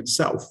system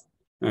itself,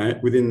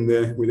 within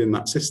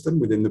that system,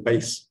 within the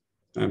base,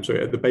 at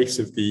the base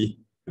of the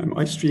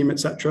ice stream,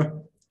 etc.,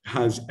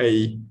 has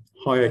a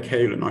higher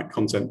kaolinite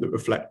content that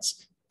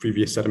reflects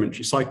previous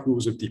sedimentary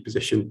cycles of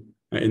deposition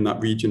in that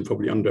region,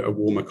 probably under a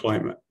warmer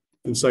climate.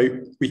 And so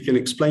we can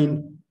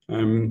explain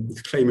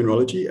the clay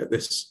mineralogy at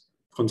this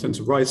content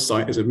of rise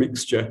site as a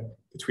mixture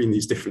between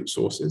these different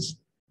sources,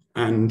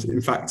 and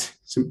in fact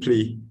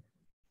simply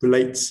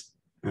relate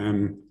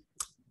that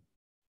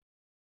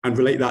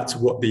to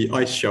what the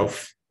ice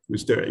shelf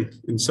was doing.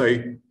 And so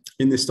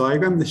in this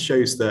diagram, this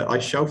shows the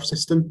ice shelf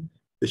system.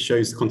 This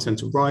shows the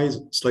content of rise,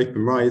 slope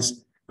and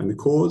rise, and the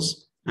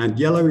cores. And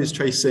yellow is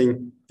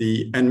tracing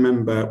the end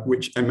member,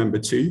 which end member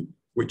 2,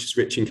 which is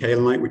rich in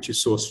kaolinite, which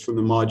is sourced from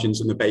the margins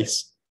and the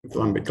base of the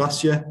Lambert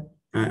Glacier.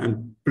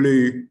 And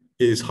blue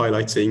is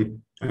highlighting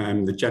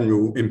the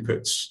general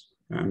inputs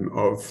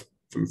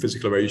from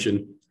physical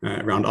erosion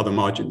around other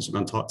margins of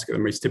Antarctica, the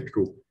most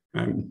typical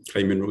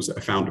clay minerals that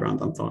are found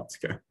around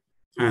Antarctica.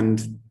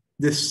 And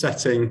this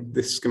setting,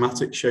 this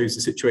schematic shows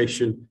the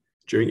situation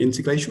during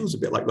interglacials, a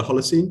bit like the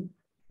Holocene,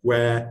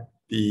 where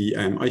the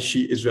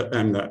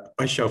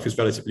ice shelf is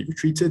relatively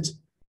retreated.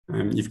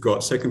 You've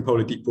got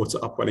circumpolar deep water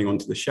upwelling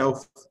onto the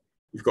shelf.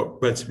 You've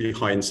got relatively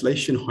high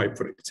insulation, high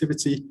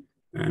productivity.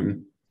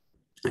 And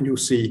you'll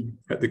see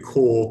at the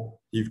core,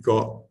 you've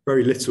got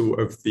very little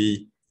of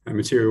the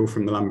material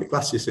from the Lambert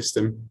Glacier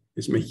system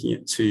is making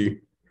it to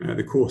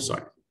the core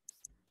site.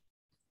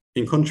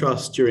 In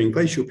contrast, during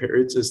glacial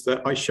periods, as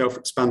the ice shelf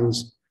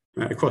expands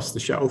across the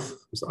shelf,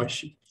 as the ice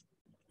sheet,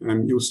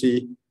 you'll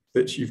see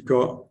that you've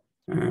got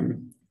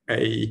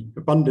a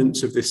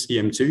abundance of this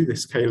EM2,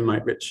 this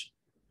kaolinite-rich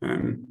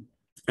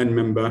end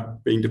member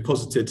being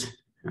deposited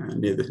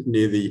near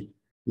the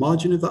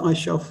margin of the ice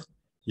shelf.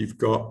 You've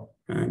got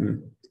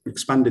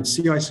expanded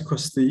sea ice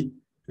across the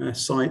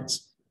site.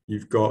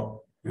 You've got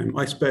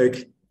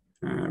iceberg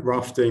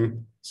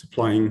rafting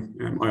supplying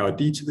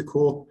IRD to the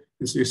core.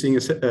 And so you're seeing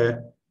a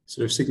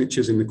sort of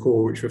signatures in the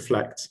core which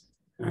reflect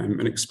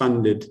an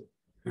expanded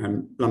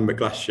Lambert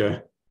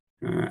Glacier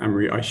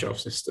Emery Ice Shelf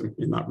system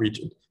in that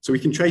region. So we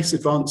can trace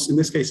advance. In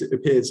this case, it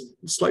appears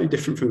slightly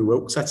different from the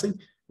Wilkes setting.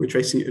 We're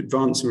tracing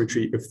advance and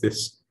retreat of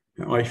this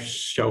ice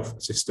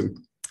shelf system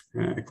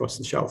across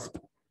the shelf.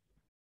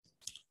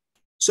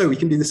 So we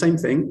can do the same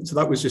thing. So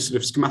that was just sort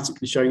of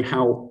schematically showing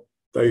how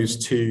those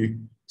two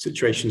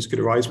situations could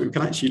arise, but we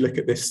can actually look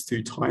at this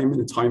through time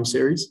in a time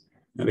series.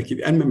 And look at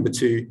the n member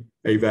 2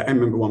 over n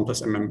member 1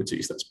 plus n member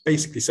 2. So that's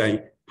basically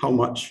saying how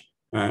much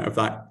of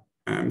that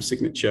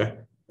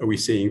signature are we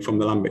seeing from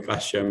the Lambert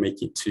Glacier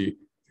making it to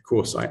the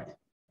core site.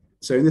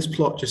 So in this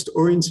plot, just to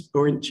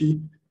orient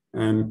you,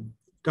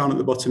 down at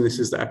the bottom, this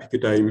is the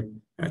Epicodome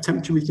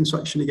temperature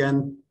reconstruction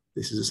again.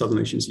 This is a Southern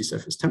Ocean sea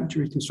surface temperature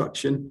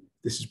reconstruction.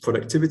 This is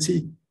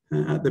productivity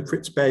at the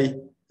Pritz Bay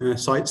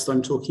sites that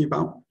I'm talking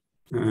about.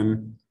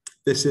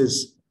 This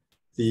is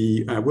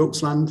the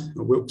Wilkes Land,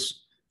 or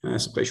Wilkes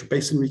subglacial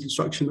basin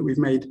reconstruction that we've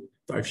made,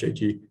 that I've showed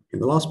you in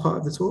the last part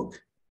of the talk.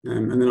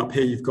 And then up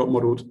here, you've got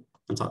modelled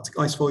Antarctic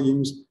ice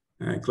volumes,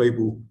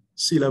 global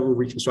sea level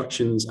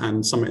reconstructions,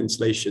 and summer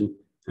insulation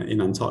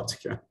in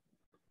Antarctica,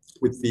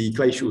 with the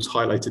glacials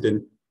highlighted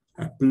in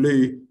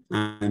blue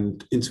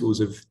and intervals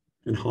of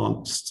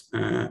enhanced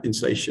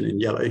insulation in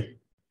yellow.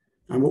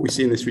 And what we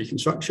see in this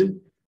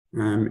reconstruction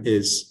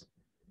is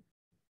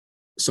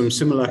some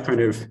similar kind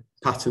of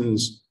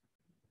patterns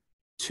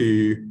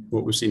to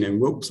what we've seen in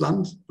Wilkes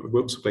Land, or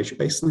Wilkes Glacial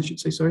Basin, I should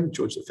say, sorry,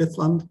 George V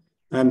Land.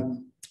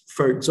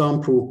 For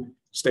example,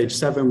 stage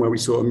 7, where we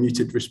saw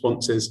muted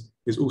responses,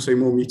 is also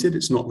more muted.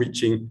 It's not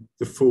reaching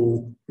the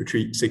full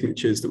retreat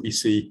signatures that we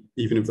see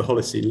even of the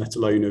Holocene, let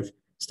alone of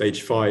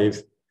stage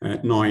 5,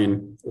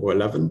 9, or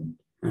 11.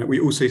 We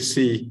also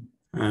see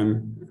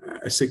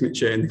a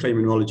signature in the clay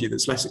mineralogy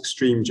that's less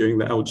extreme during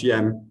the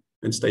LGM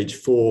in stage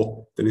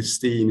 4 than is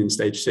seen in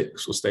stage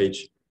 6 or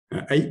stage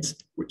 8,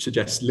 which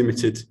suggests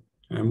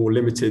more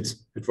limited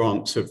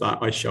advance of that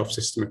ice shelf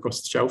system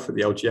across the shelf at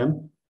the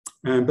LGM.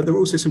 But there are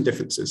also some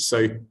differences.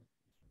 So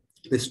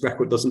this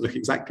record doesn't look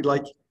exactly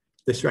like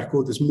this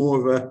record. There's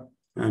more of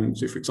a,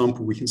 so for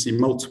example, we can see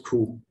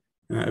multiple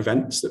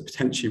events that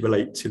potentially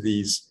relate to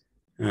these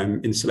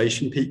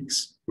insulation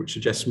peaks, which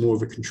suggests more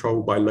of a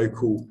control by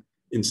local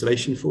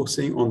insulation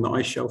forcing on the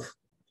ice shelf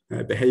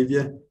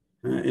behavior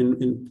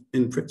in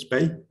Pritz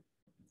Bay.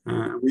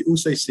 We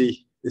also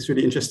see this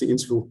really interesting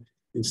interval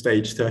in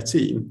stage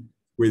 13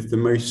 with the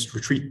most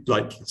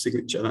retreat-like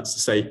signature. That's to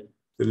say,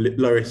 the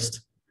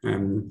lowest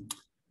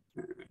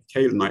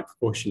kaolinite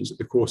proportions at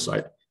the core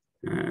site.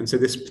 And so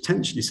this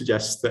potentially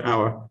suggests that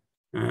our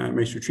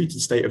most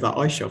retreated state of that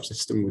ice shelf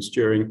system was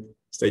during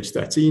stage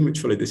 13, which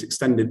followed this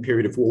extended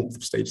period of warmth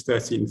of stage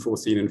 13,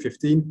 14, and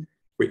 15,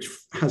 which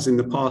has in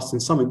the past, in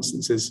some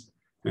instances,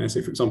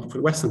 so for example, for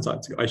the West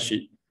Antarctic Ice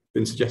Sheet,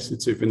 been suggested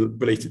to have been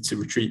related to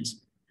retreat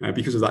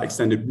because of that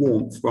extended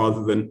warmth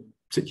rather than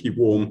particularly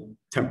warm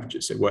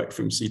temperatures. So it worked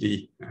from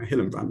CD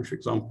Hillenbrand, for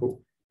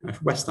example,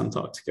 for West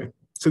Antarctica.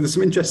 So there's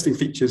some interesting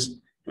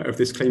features of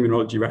this clay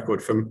mineralogy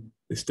record from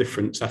this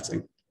different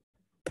setting.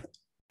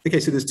 Okay,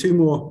 so there's two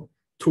more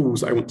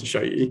tools I want to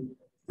show you,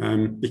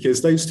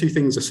 because those two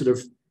things are sort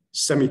of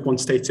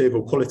semi-quantitative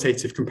or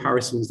qualitative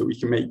comparisons that we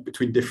can make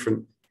between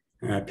different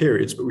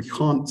periods, but we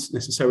can't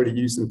necessarily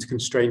use them to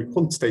constrain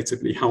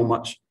quantitatively how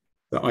much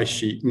the ice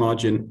sheet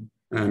margin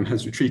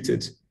has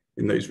retreated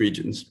in those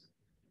regions.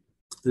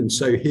 And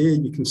so here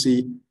you can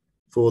see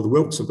for the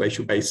Wilkes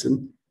Glacial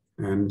Basin,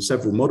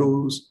 several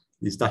models.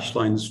 These dashed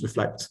lines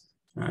reflect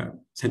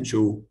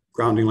potential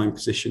grounding line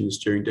positions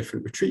during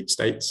different retreat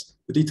states.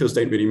 The details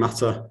don't really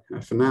matter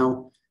for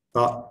now,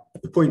 but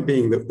the point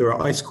being that there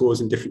are ice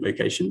cores in different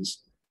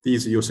locations.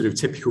 These are your sort of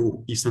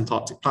typical East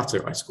Antarctic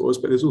plateau ice cores,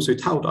 but there's also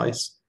towed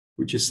ice,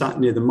 which is sat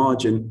near the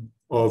margin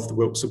of the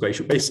Wilkes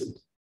Glacial Basin.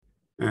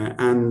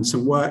 And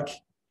some work,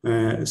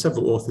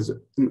 several authors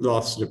in the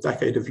last sort of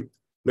decade have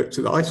looked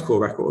at the ice core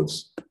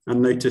records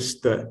and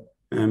noticed that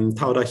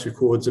towed ice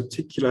records a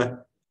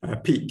particular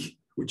peak,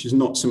 which is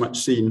not so much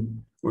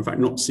seen, or in fact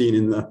not seen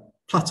in the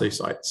plateau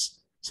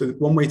sites. So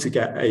one way to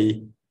get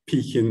a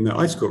peak in the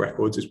ice core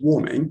records is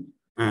warming,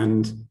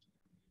 and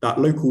that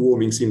local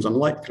warming seems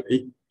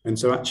unlikely. And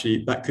so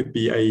actually that could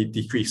be a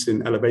decrease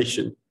in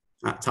elevation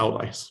at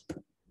towed ice.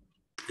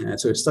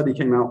 So a study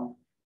came out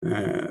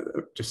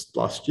just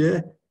last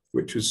year,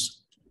 which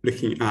was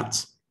looking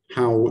at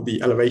how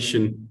the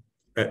elevation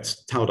at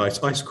towed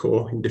ice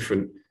core in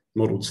different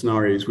modeled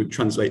scenarios would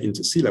translate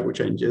into sea level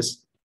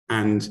changes.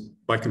 And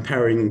by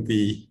comparing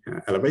the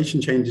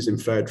elevation changes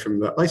inferred from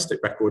the ice state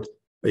record,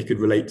 they could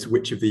relate to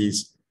which of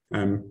these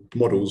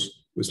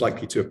models was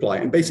likely to apply.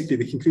 And basically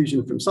the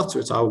conclusion from Sutter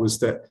et al. Was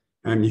that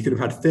you could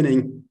have had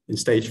thinning in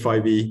stage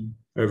 5e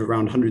over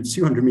around 100 to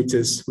 200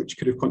 meters, which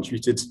could have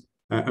contributed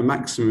a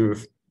maximum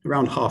of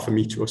around half a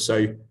meter or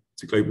so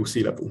to global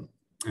sea level.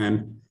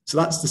 So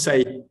that's to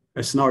say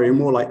a scenario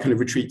more like kind of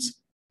retreats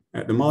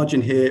at the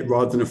margin here,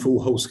 rather than a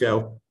full whole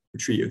scale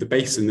retreat of the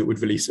basin that would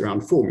release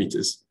around 4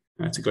 meters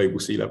to global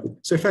sea level.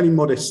 So a fairly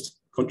modest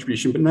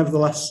contribution, but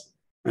nevertheless,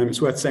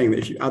 it's worth saying that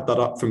if you add that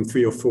up from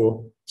 3 or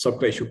 4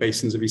 subglacial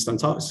basins of East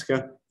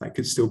Antarctica, that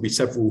could still be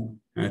several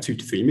 2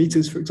 to 3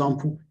 meters, for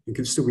example, and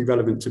could still be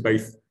relevant to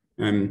both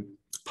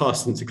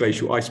past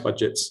interglacial ice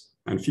budgets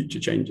and future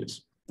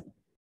changes.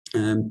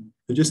 And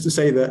just to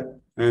say that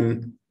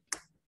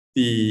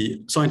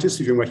the scientists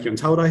who've been working on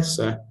towed ice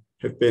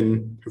have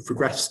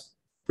progressed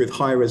with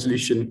higher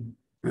resolution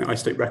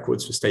isotope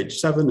records for stage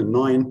 7 and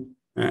 9,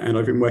 and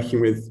I've been working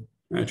with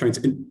trying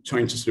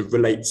to sort of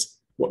relate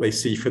what they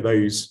see for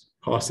those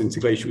past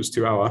interglacials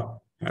to our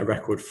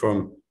record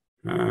from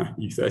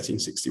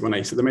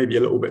U1361A. So there may be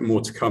a little bit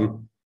more to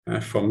come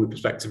from the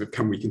perspective of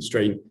can we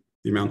constrain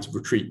the amount of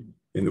retreat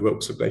in the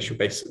Wilkes subglacial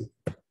basin.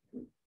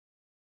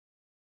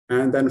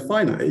 And then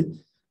finally,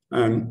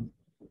 there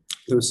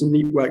was some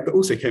neat work that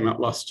also came out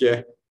last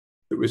year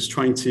that was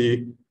trying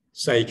to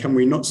say, can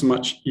we not so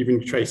much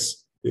even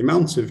trace the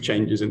amount of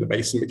changes in the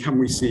basin, but can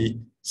we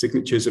see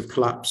signatures of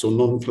collapse or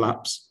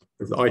non-collapse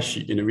of the ice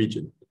sheet in a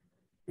region?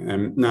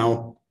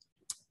 Now,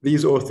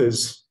 these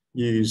authors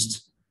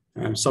used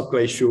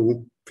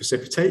subglacial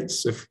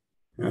precipitates of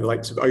the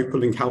likes of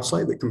opal and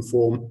calcite that can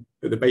form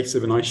at the base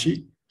of an ice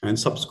sheet and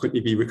subsequently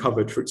be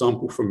recovered, for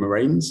example, from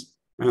moraines.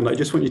 And I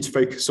just want you to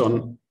focus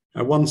on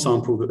one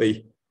sample that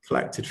they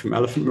collected from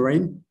elephant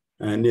moraine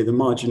near the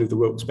margin of the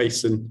Wilkes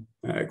Basin,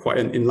 quite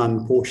an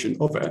inland portion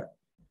of it.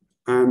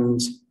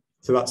 And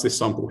so that's this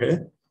sample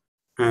here.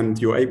 And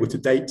you're able to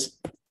date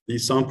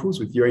these samples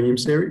with uranium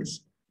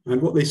series.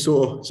 And what they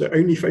saw, so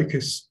only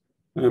focus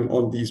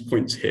on these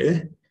points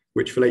here,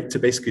 which relate to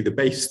basically the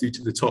base through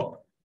to the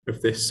top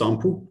of this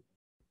sample.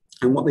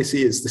 And what they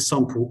see is this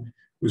sample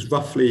was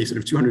roughly sort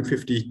of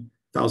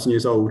 250,000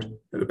 years old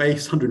at the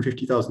base,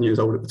 150,000 years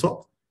old at the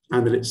top,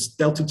 and that its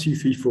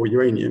delta-234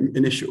 uranium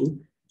initial,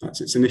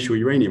 that's its initial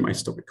uranium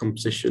isotopic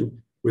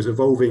composition, was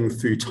evolving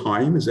through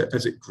time as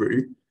it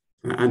grew,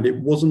 and it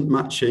wasn't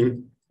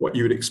matching what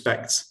you would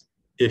expect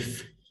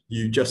if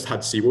you just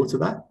had seawater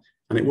there,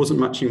 and it wasn't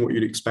matching what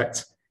you'd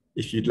expect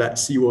if you'd let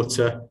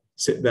seawater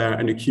sit there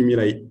and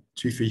accumulate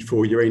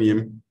 234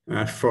 uranium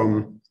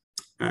from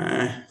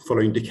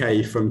following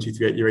decay from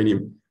 238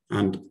 uranium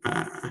and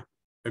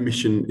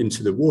emission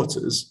into the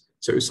waters.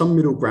 So it was some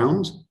middle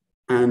ground,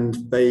 and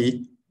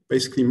they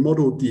basically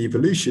modeled the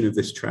evolution of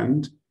this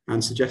trend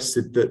and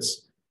suggested that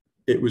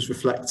it was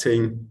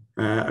reflecting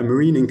a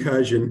marine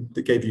incursion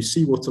that gave you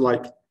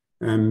seawater-like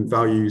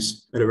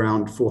values at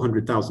around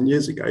 400,000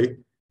 years ago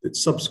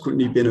that's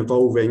subsequently been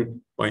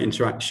evolving by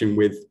interaction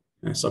with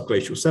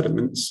subglacial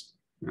sediments,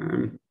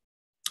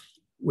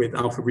 with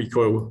alpha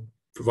recoil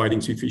providing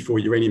 234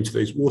 uranium to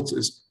those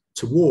waters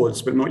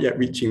towards, but not yet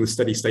reaching the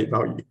steady state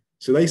value.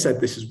 So they said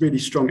this is really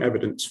strong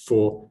evidence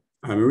for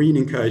marine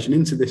incursion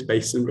into this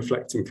basin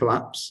reflecting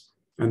collapse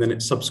and then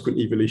its subsequent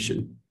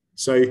evolution.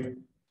 So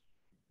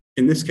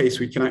in this case,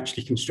 we can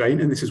actually constrain,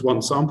 and this is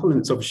one sample, and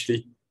it's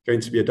obviously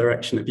going to be a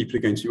direction that people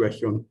are going to be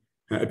working on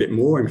a bit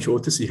more, I'm sure,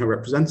 to see how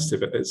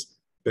representative it is.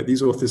 But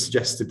these authors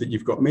suggested that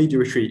you've got major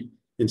retreat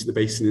into the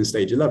basin in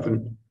stage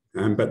 11,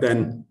 but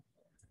then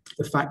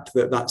the fact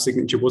that that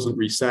signature wasn't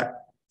reset,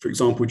 for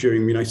example,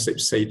 during United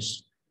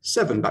stage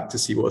 7 back to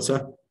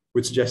seawater,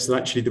 would suggest that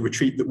actually the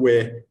retreat that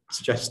we're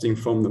suggesting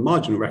from the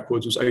marginal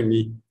records was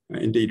only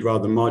indeed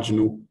rather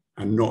marginal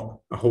and not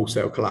a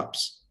wholesale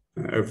collapse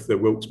of the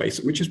Wilkes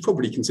Basin, which is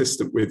probably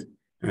consistent with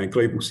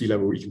global sea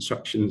level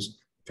reconstructions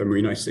for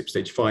marine isotope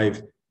stage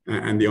 5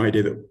 and the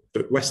idea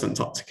that West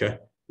Antarctica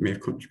may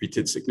have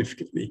contributed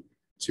significantly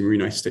to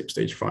marine isotope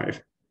stage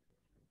 5.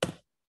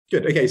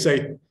 Good, okay,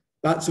 so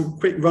that's a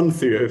quick run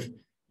through of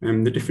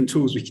the different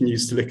tools we can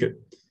use to look at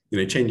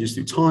changes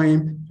through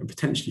time and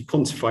potentially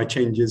quantify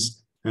changes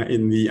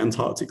in the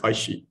Antarctic ice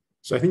sheet.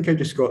 So I think I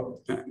just got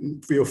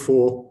 3 or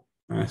 4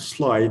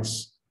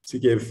 slides to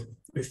give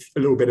a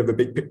little bit of a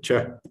big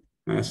picture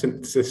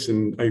synthesis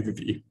and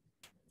overview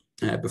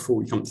before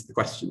we come to the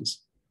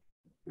questions.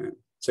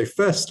 So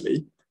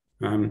firstly,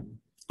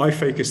 I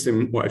focused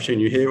in what I've shown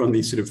you here on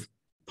these sort of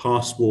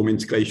past warm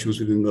interglacials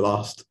within the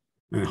last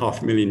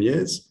 500,000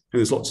 years. And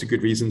there's lots of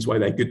good reasons why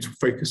they're good to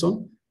focus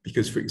on,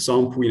 because, for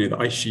example, the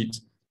ice sheet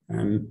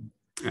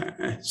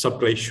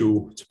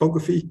subglacial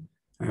topography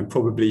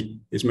probably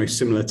is most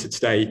similar to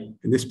today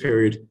in this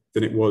period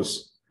than it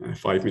was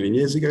 5 million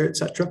years ago,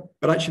 etc.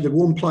 But actually the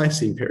warm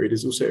Pliocene period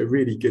is also a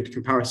really good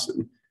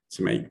comparison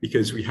to make,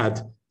 because we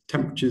had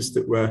temperatures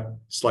that were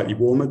slightly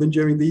warmer than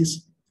during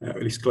these,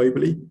 at least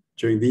globally.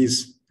 During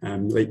these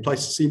late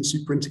Pleistocene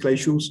super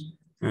interglacials,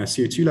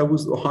 CO2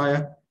 levels that were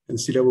higher and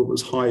sea level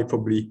was high,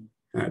 probably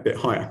a bit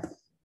higher.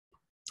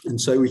 And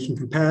so we can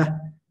compare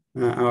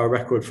our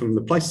record from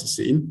the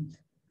Pleistocene,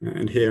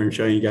 and here I'm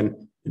showing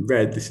again in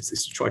red, this is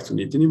this triton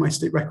neodymium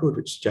isotope record,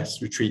 which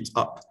suggests retreat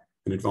up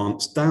and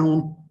advance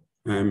down,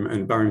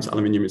 and barium to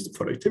aluminium is the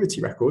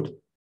productivity record.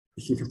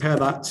 You can compare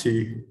that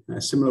to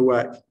similar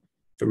work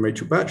from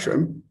Rachel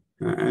Bertram,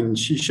 and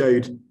she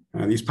showed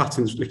these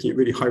patterns looking at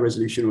really high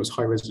resolution, or as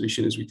high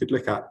resolution as we could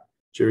look at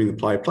during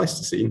the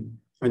Pleistocene,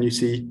 and you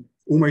see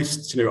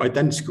almost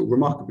identical,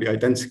 remarkably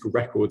identical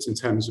records in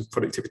terms of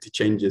productivity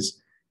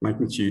changes,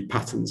 magnitude,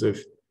 patterns of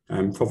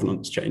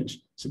provenance change.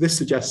 So this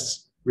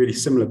suggests really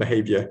similar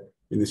behavior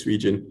in this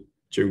region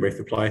during both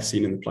the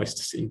Pliocene and the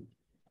Pleistocene.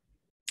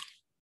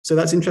 So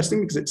that's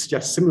interesting because it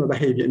suggests similar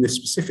behavior in this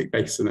specific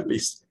basin, at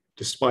least,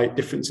 despite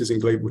differences in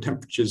global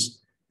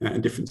temperatures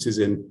and differences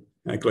in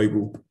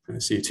global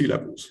CO2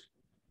 levels.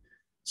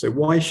 So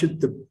why should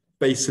the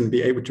basin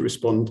be able to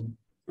respond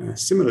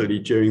similarly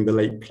during the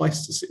late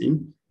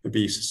Pleistocene,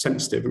 be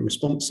sensitive and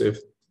responsive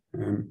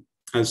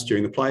as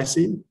during the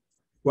Pliocene?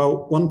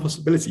 Well, one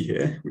possibility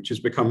here, which has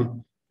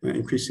become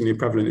increasingly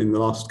prevalent in the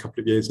last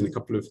couple of years in a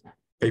couple of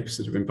papers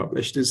that have been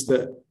published, is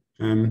that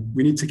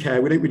we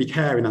don't really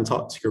care in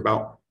Antarctica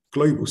about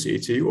global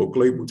CO2 or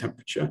global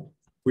temperature.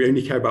 We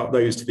only care about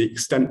those to the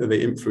extent that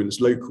they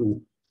influence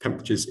local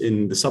temperatures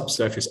in the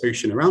subsurface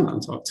ocean around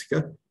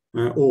Antarctica,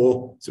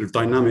 or sort of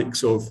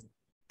dynamics of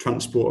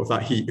transport of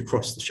that heat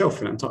across the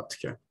shelf in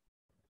Antarctica.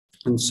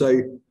 And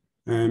so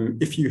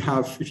if you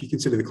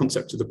consider the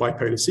concept of the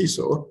bipolar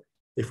seesaw,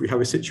 if we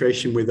have a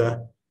situation with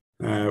a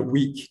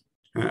weak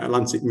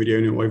Atlantic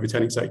meridional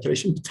overturning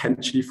circulation,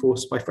 potentially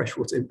forced by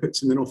freshwater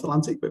inputs in the North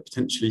Atlantic, but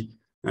potentially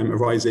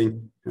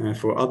arising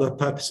for other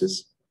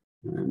purposes,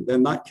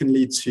 then that can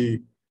lead to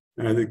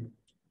the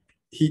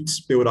heat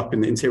build up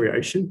in the interior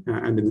ocean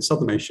and in the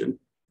Southern Ocean,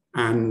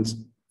 and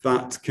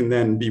that can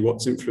then be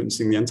what's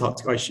influencing the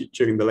Antarctic ice sheet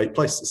during the late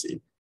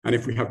Pleistocene. And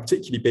if we have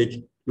particularly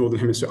big Northern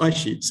Hemisphere ice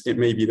sheets, it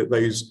may be that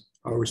those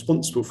are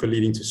responsible for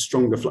leading to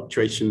stronger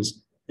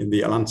fluctuations in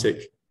the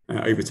Atlantic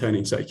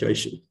overturning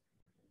circulation.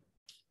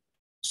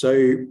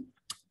 So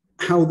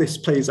how this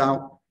plays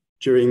out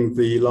during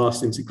the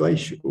last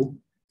interglacial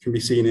can be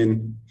seen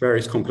in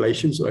various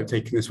compilations. So I've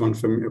taken this one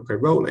from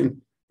Ilko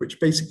Rowling, which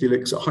basically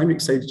looks at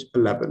Heinrich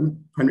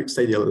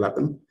Stadial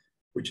 11,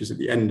 which is at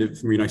the end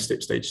of marine ice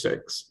dip stage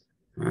 6,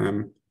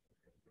 and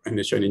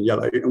is shown in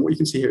yellow. And what you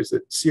can see here is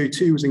that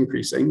CO2 was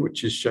increasing,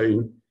 which is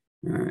shown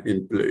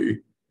in blue,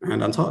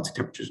 and Antarctic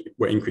temperatures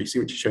were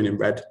increasing, which is shown in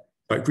red,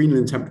 but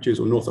Greenland temperatures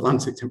or North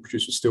Atlantic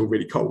temperatures were still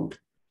really cold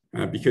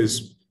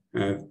because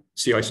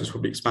sea ice was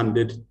probably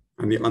expanded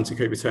and the Atlantic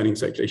overturning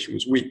circulation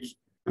was weak.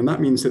 And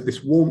that means that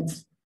this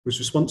warmth was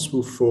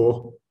responsible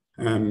for,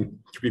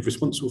 could be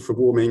responsible for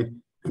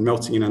warming and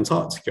melting in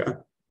Antarctica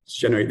to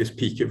generate this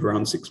peak of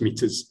around 6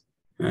 meters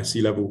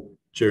sea level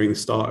during the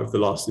start of the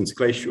last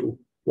interglacial,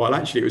 while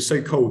actually it was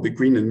so cold that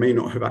Greenland may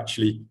not have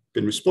actually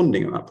been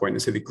responding at that point.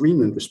 And so the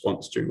Greenland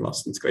response during the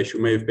last interglacial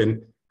may have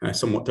been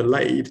somewhat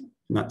delayed,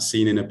 and that's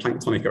seen in a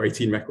planktonic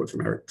 018 record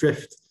from Eric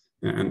Drift.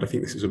 And I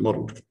think this is a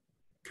modeled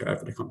curve,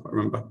 but I can't quite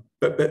remember.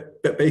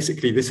 But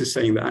basically, this is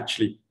saying that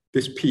actually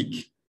this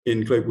peak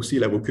in global sea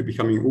level could be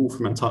coming all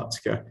from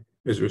Antarctica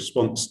as a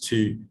response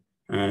to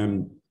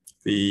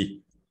the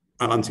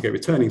Atlantic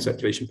overturning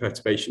circulation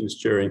perturbations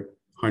during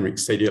Heinrich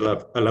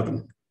Stadial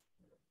 11.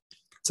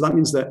 So that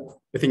means that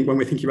I think when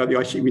we're thinking about the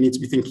ice sheet, we need to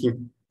be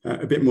thinking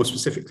a bit more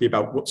specifically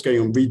about what's going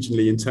on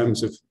regionally in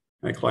terms of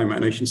climate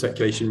and ocean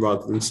circulation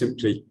rather than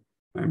simply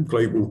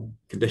global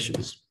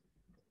conditions.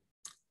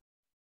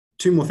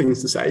 Two more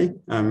things to say,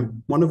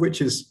 one of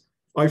which is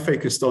I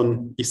focused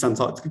on East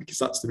Antarctica because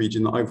that's the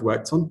region that I've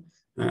worked on,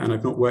 and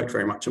I've not worked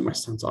very much on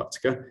West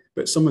Antarctica,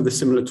 but some of the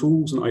similar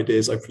tools and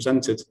ideas I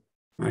presented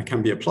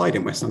can be applied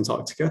in West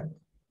Antarctica.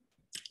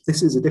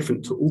 This is a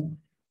different tool.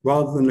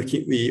 Rather than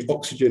looking at the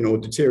oxygen or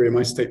deuterium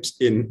isotopes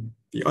in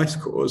the ice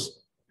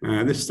cores,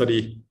 this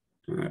study,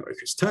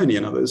 Chris Turney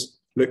and others,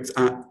 looked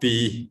at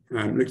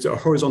a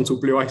horizontal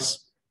blue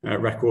ice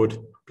record,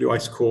 blue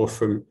ice core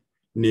from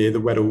near the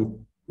Weddell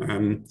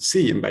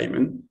Sea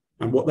embayment.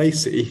 And what they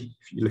see,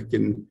 if you look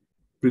in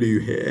blue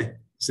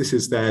here, is this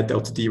is their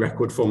delta D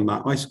record from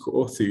that ice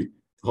core through the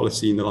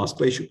Holocene, the last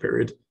glacial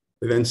period.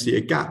 They then see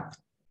a gap.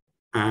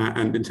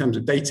 And in terms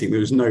of dating,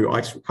 there was no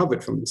ice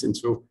recovered from this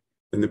interval.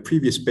 And the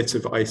previous bit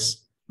of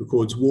ice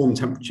records warm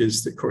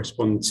temperatures that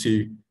correspond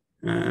to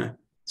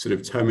sort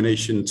of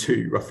termination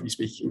 2, roughly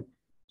speaking.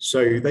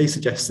 So they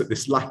suggest that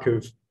this lack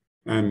of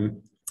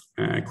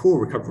core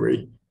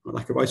recovery, or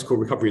lack of ice core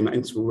recovery in that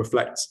interval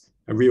reflects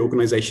a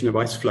reorganization of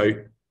ice flow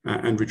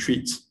and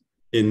retreat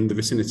in the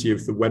vicinity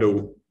of the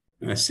Weddell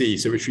Sea,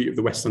 so retreat of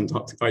the West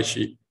Antarctic ice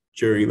sheet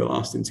during the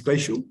last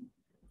interglacial.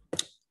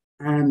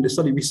 And a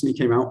study recently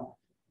came out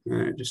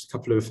just a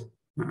couple of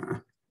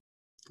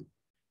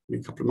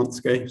months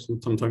ago,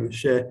 sometime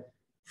this year,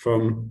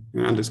 from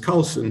Anders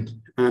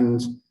Carlson.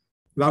 And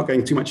without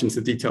going too much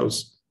into the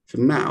details for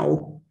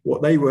now,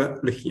 what they were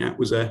looking at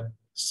was a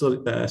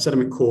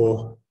sediment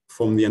core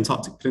from the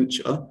Antarctic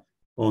Peninsula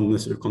on the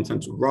sort of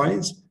continental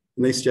rise.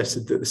 And they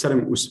suggested that the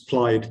sediment was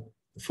supplied,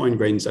 the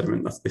fine-grained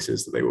sediment,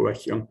 that they were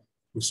working on,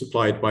 was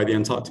supplied by the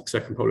Antarctic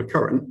circumpolar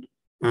current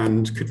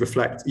and could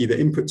reflect either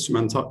inputs from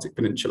Antarctic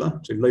Peninsula,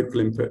 so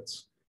local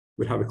inputs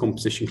would have a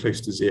composition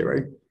close to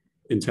 0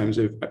 in terms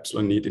of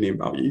epsilon neodymium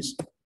values,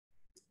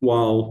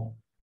 while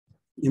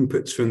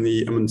inputs from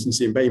the Amundsen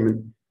Sea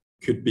embayment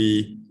could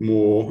be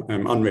more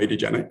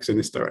unradiogenic, so in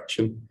this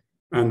direction.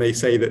 And they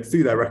say that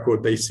through their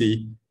record, they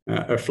see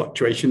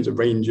fluctuations, a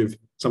range of,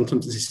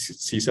 sometimes they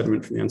see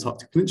sediment from the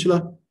Antarctic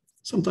Peninsula,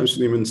 sometimes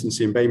from the Amundsen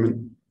Sea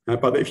embayment.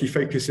 But if you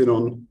focus in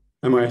on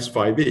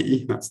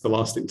MIS5E, that's the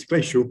last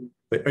interglacial,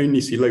 they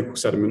only see local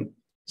sediment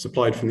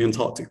supplied from the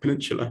Antarctic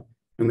Peninsula.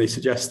 And they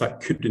suggest that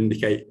could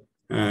indicate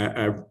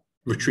a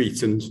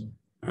retreat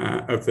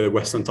of the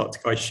West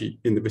Antarctic ice sheet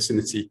in the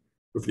vicinity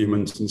of the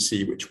Amundsen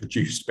Sea, which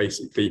reduced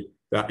basically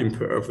that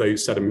input of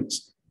those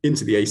sediments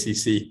into the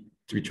ACC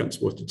to be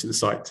transported to the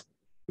site.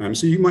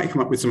 So you might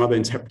come up with some other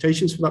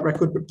interpretations for that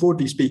record, but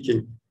broadly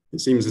speaking, it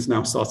seems there's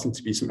now starting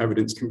to be some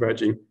evidence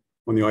converging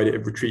on the idea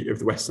of retreat of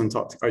the West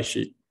Antarctic ice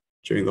sheet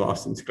during the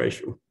last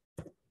interglacial.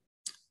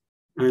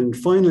 And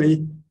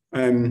finally,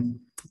 I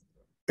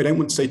don't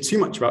want to say too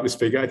much about this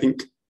figure, I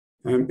think,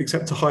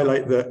 except to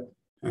highlight that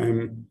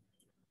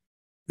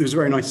there's a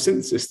very nice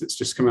synthesis that's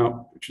just come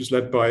out, which was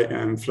led by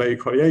Flo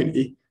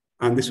Colleoni,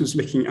 and this was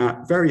looking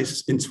at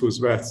various intervals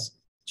of Earth's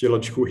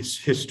geological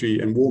history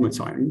and warmer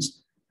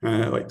times,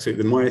 like so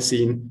the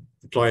Miocene,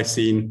 the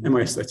Pliocene,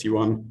 MIS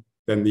 31,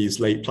 then these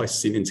late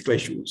Pleistocene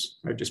interglacials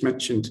I've just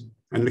mentioned,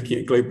 and looking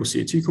at global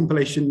CO2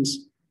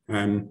 compilations,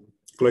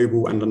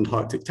 global and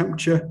Antarctic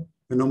temperature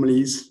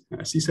anomalies,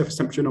 sea surface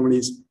temperature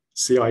anomalies,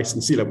 sea ice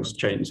and sea levels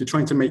change. So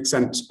trying to make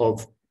sense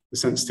of the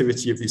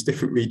sensitivity of these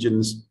different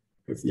regions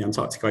of the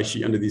Antarctic ice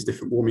sheet under these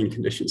different warming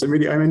conditions. And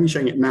really, I'm only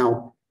showing it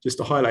now just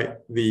to highlight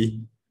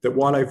that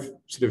while I've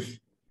sort of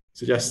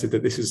suggested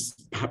that this is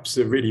perhaps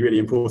a really, really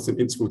important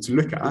interval to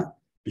look at,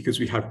 because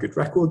we have good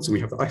records and we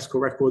have the ice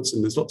core records,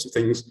 and there's lots of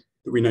things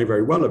that we know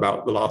very well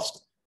about the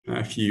last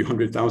few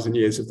 100,000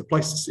 years of the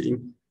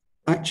Pleistocene.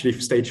 Actually,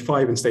 for stage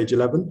 5 and stage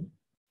 11,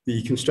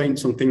 the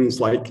constraints on things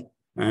like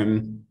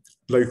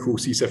local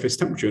sea surface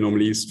temperature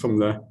anomalies from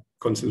the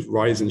continental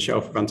rise and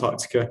shelf of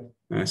Antarctica,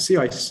 sea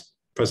ice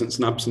presence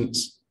and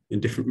absence in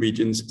different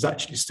regions is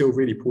actually still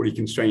really poorly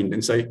constrained.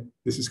 And so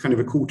this is kind of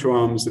a call to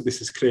arms that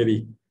this is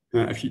clearly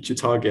a future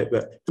target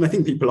that, and I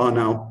think people are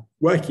now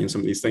working on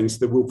some of these things.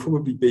 There will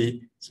probably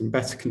be some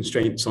better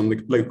constraints on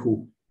the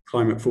local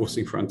climate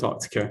forcing for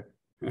Antarctica,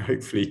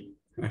 hopefully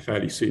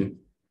fairly soon.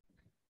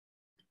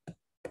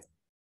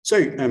 So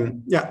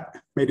yeah,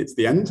 made it to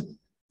the end.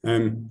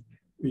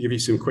 We'll give you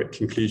some quick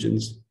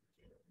conclusions.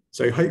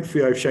 So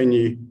hopefully I've shown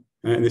you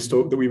in this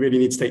talk that we really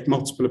need to take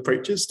multiple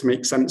approaches to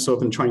make sense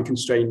of and try and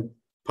constrain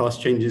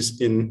past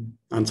changes in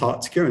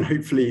Antarctica. And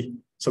hopefully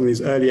some of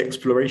these early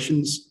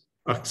explorations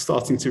are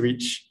starting to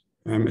reach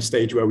a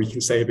stage where we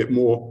can say a bit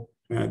more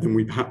than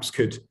we perhaps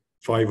could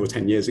 5 or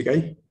 10 years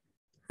ago.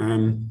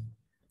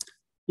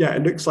 Yeah,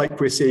 it looks like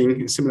we're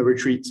seeing similar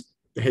retreat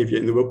behavior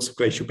in the Wilkes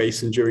Glacial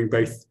Basin during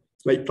both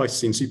late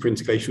Pleistocene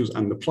superinterglacials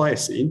and the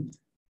Pliocene.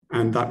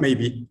 And that may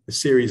be a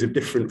series of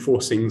different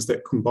forcings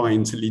that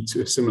combine to lead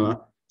to a similar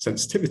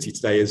sensitivity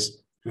today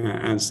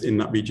as in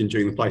that region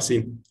during the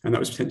Pliocene. And that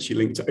was potentially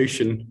linked to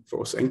ocean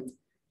forcing.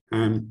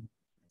 The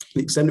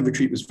extent of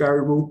retreat was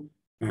variable,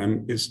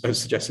 as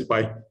suggested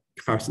by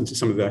comparison to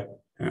some of the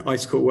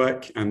ice core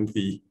work and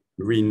the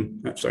marine,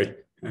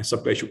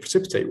 subglacial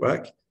precipitate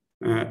work.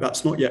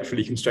 That's not yet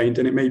fully constrained.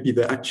 And it may be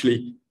that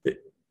actually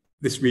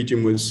this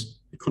region was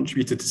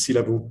contributed to sea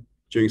level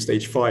during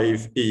stage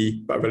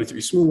 5E, but a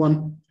relatively small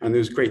one, and there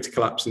was greater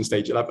collapse in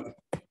stage 11.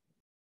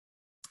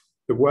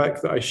 The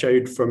work that I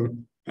showed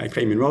from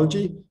clay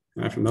mineralogy,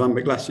 from the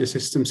Lambert Glacier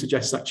system,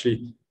 suggests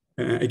actually,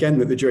 again,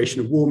 that the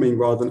duration of warming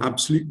rather than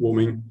absolute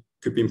warming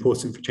could be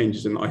important for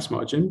changes in the ice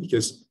margin,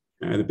 because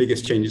the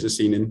biggest changes are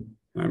seen in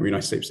marine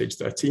ice tape stage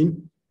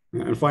 13.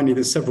 And finally,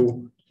 there's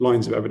several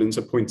lines of evidence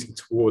are pointing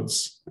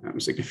towards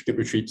significant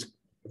retreat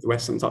of the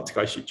West Antarctic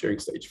ice sheet during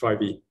stage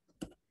 5E.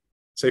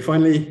 So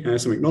finally,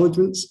 some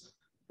acknowledgements.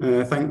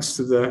 Thanks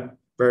to the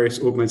various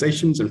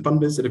organizations and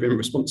funders that have been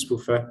responsible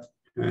for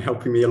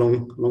helping me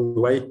along the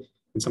way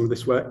in some of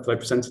this work that I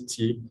presented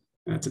to you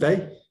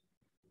today.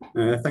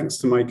 Thanks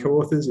to my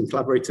co-authors and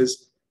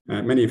collaborators,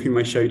 many of whom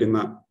I showed in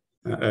that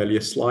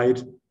earlier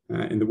slide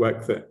in the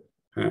work that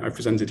I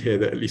presented here,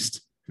 that at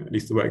least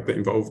the work that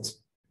involved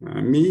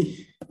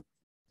me.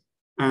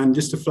 And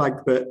just to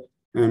flag that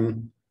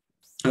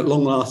at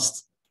long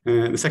last,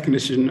 the second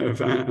edition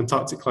of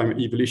Antarctic Climate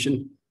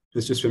Evolution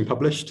has just been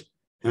published.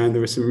 And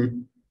there were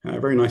some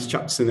very nice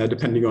chapters in there,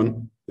 depending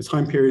on the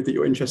time period that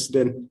you're interested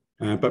in,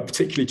 but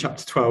particularly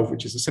chapter 12,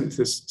 which is a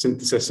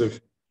synthesis of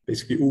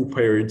basically all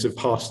periods of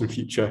past and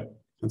future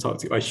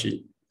Antarctic ice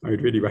sheet. I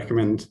would really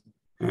recommend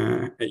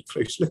a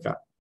close look at.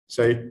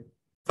 So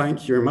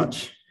thank you very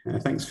much.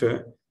 Thanks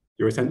for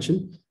your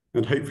attention.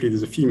 And hopefully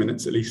there's a few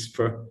minutes at least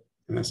for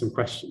some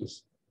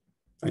questions.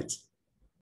 Thanks.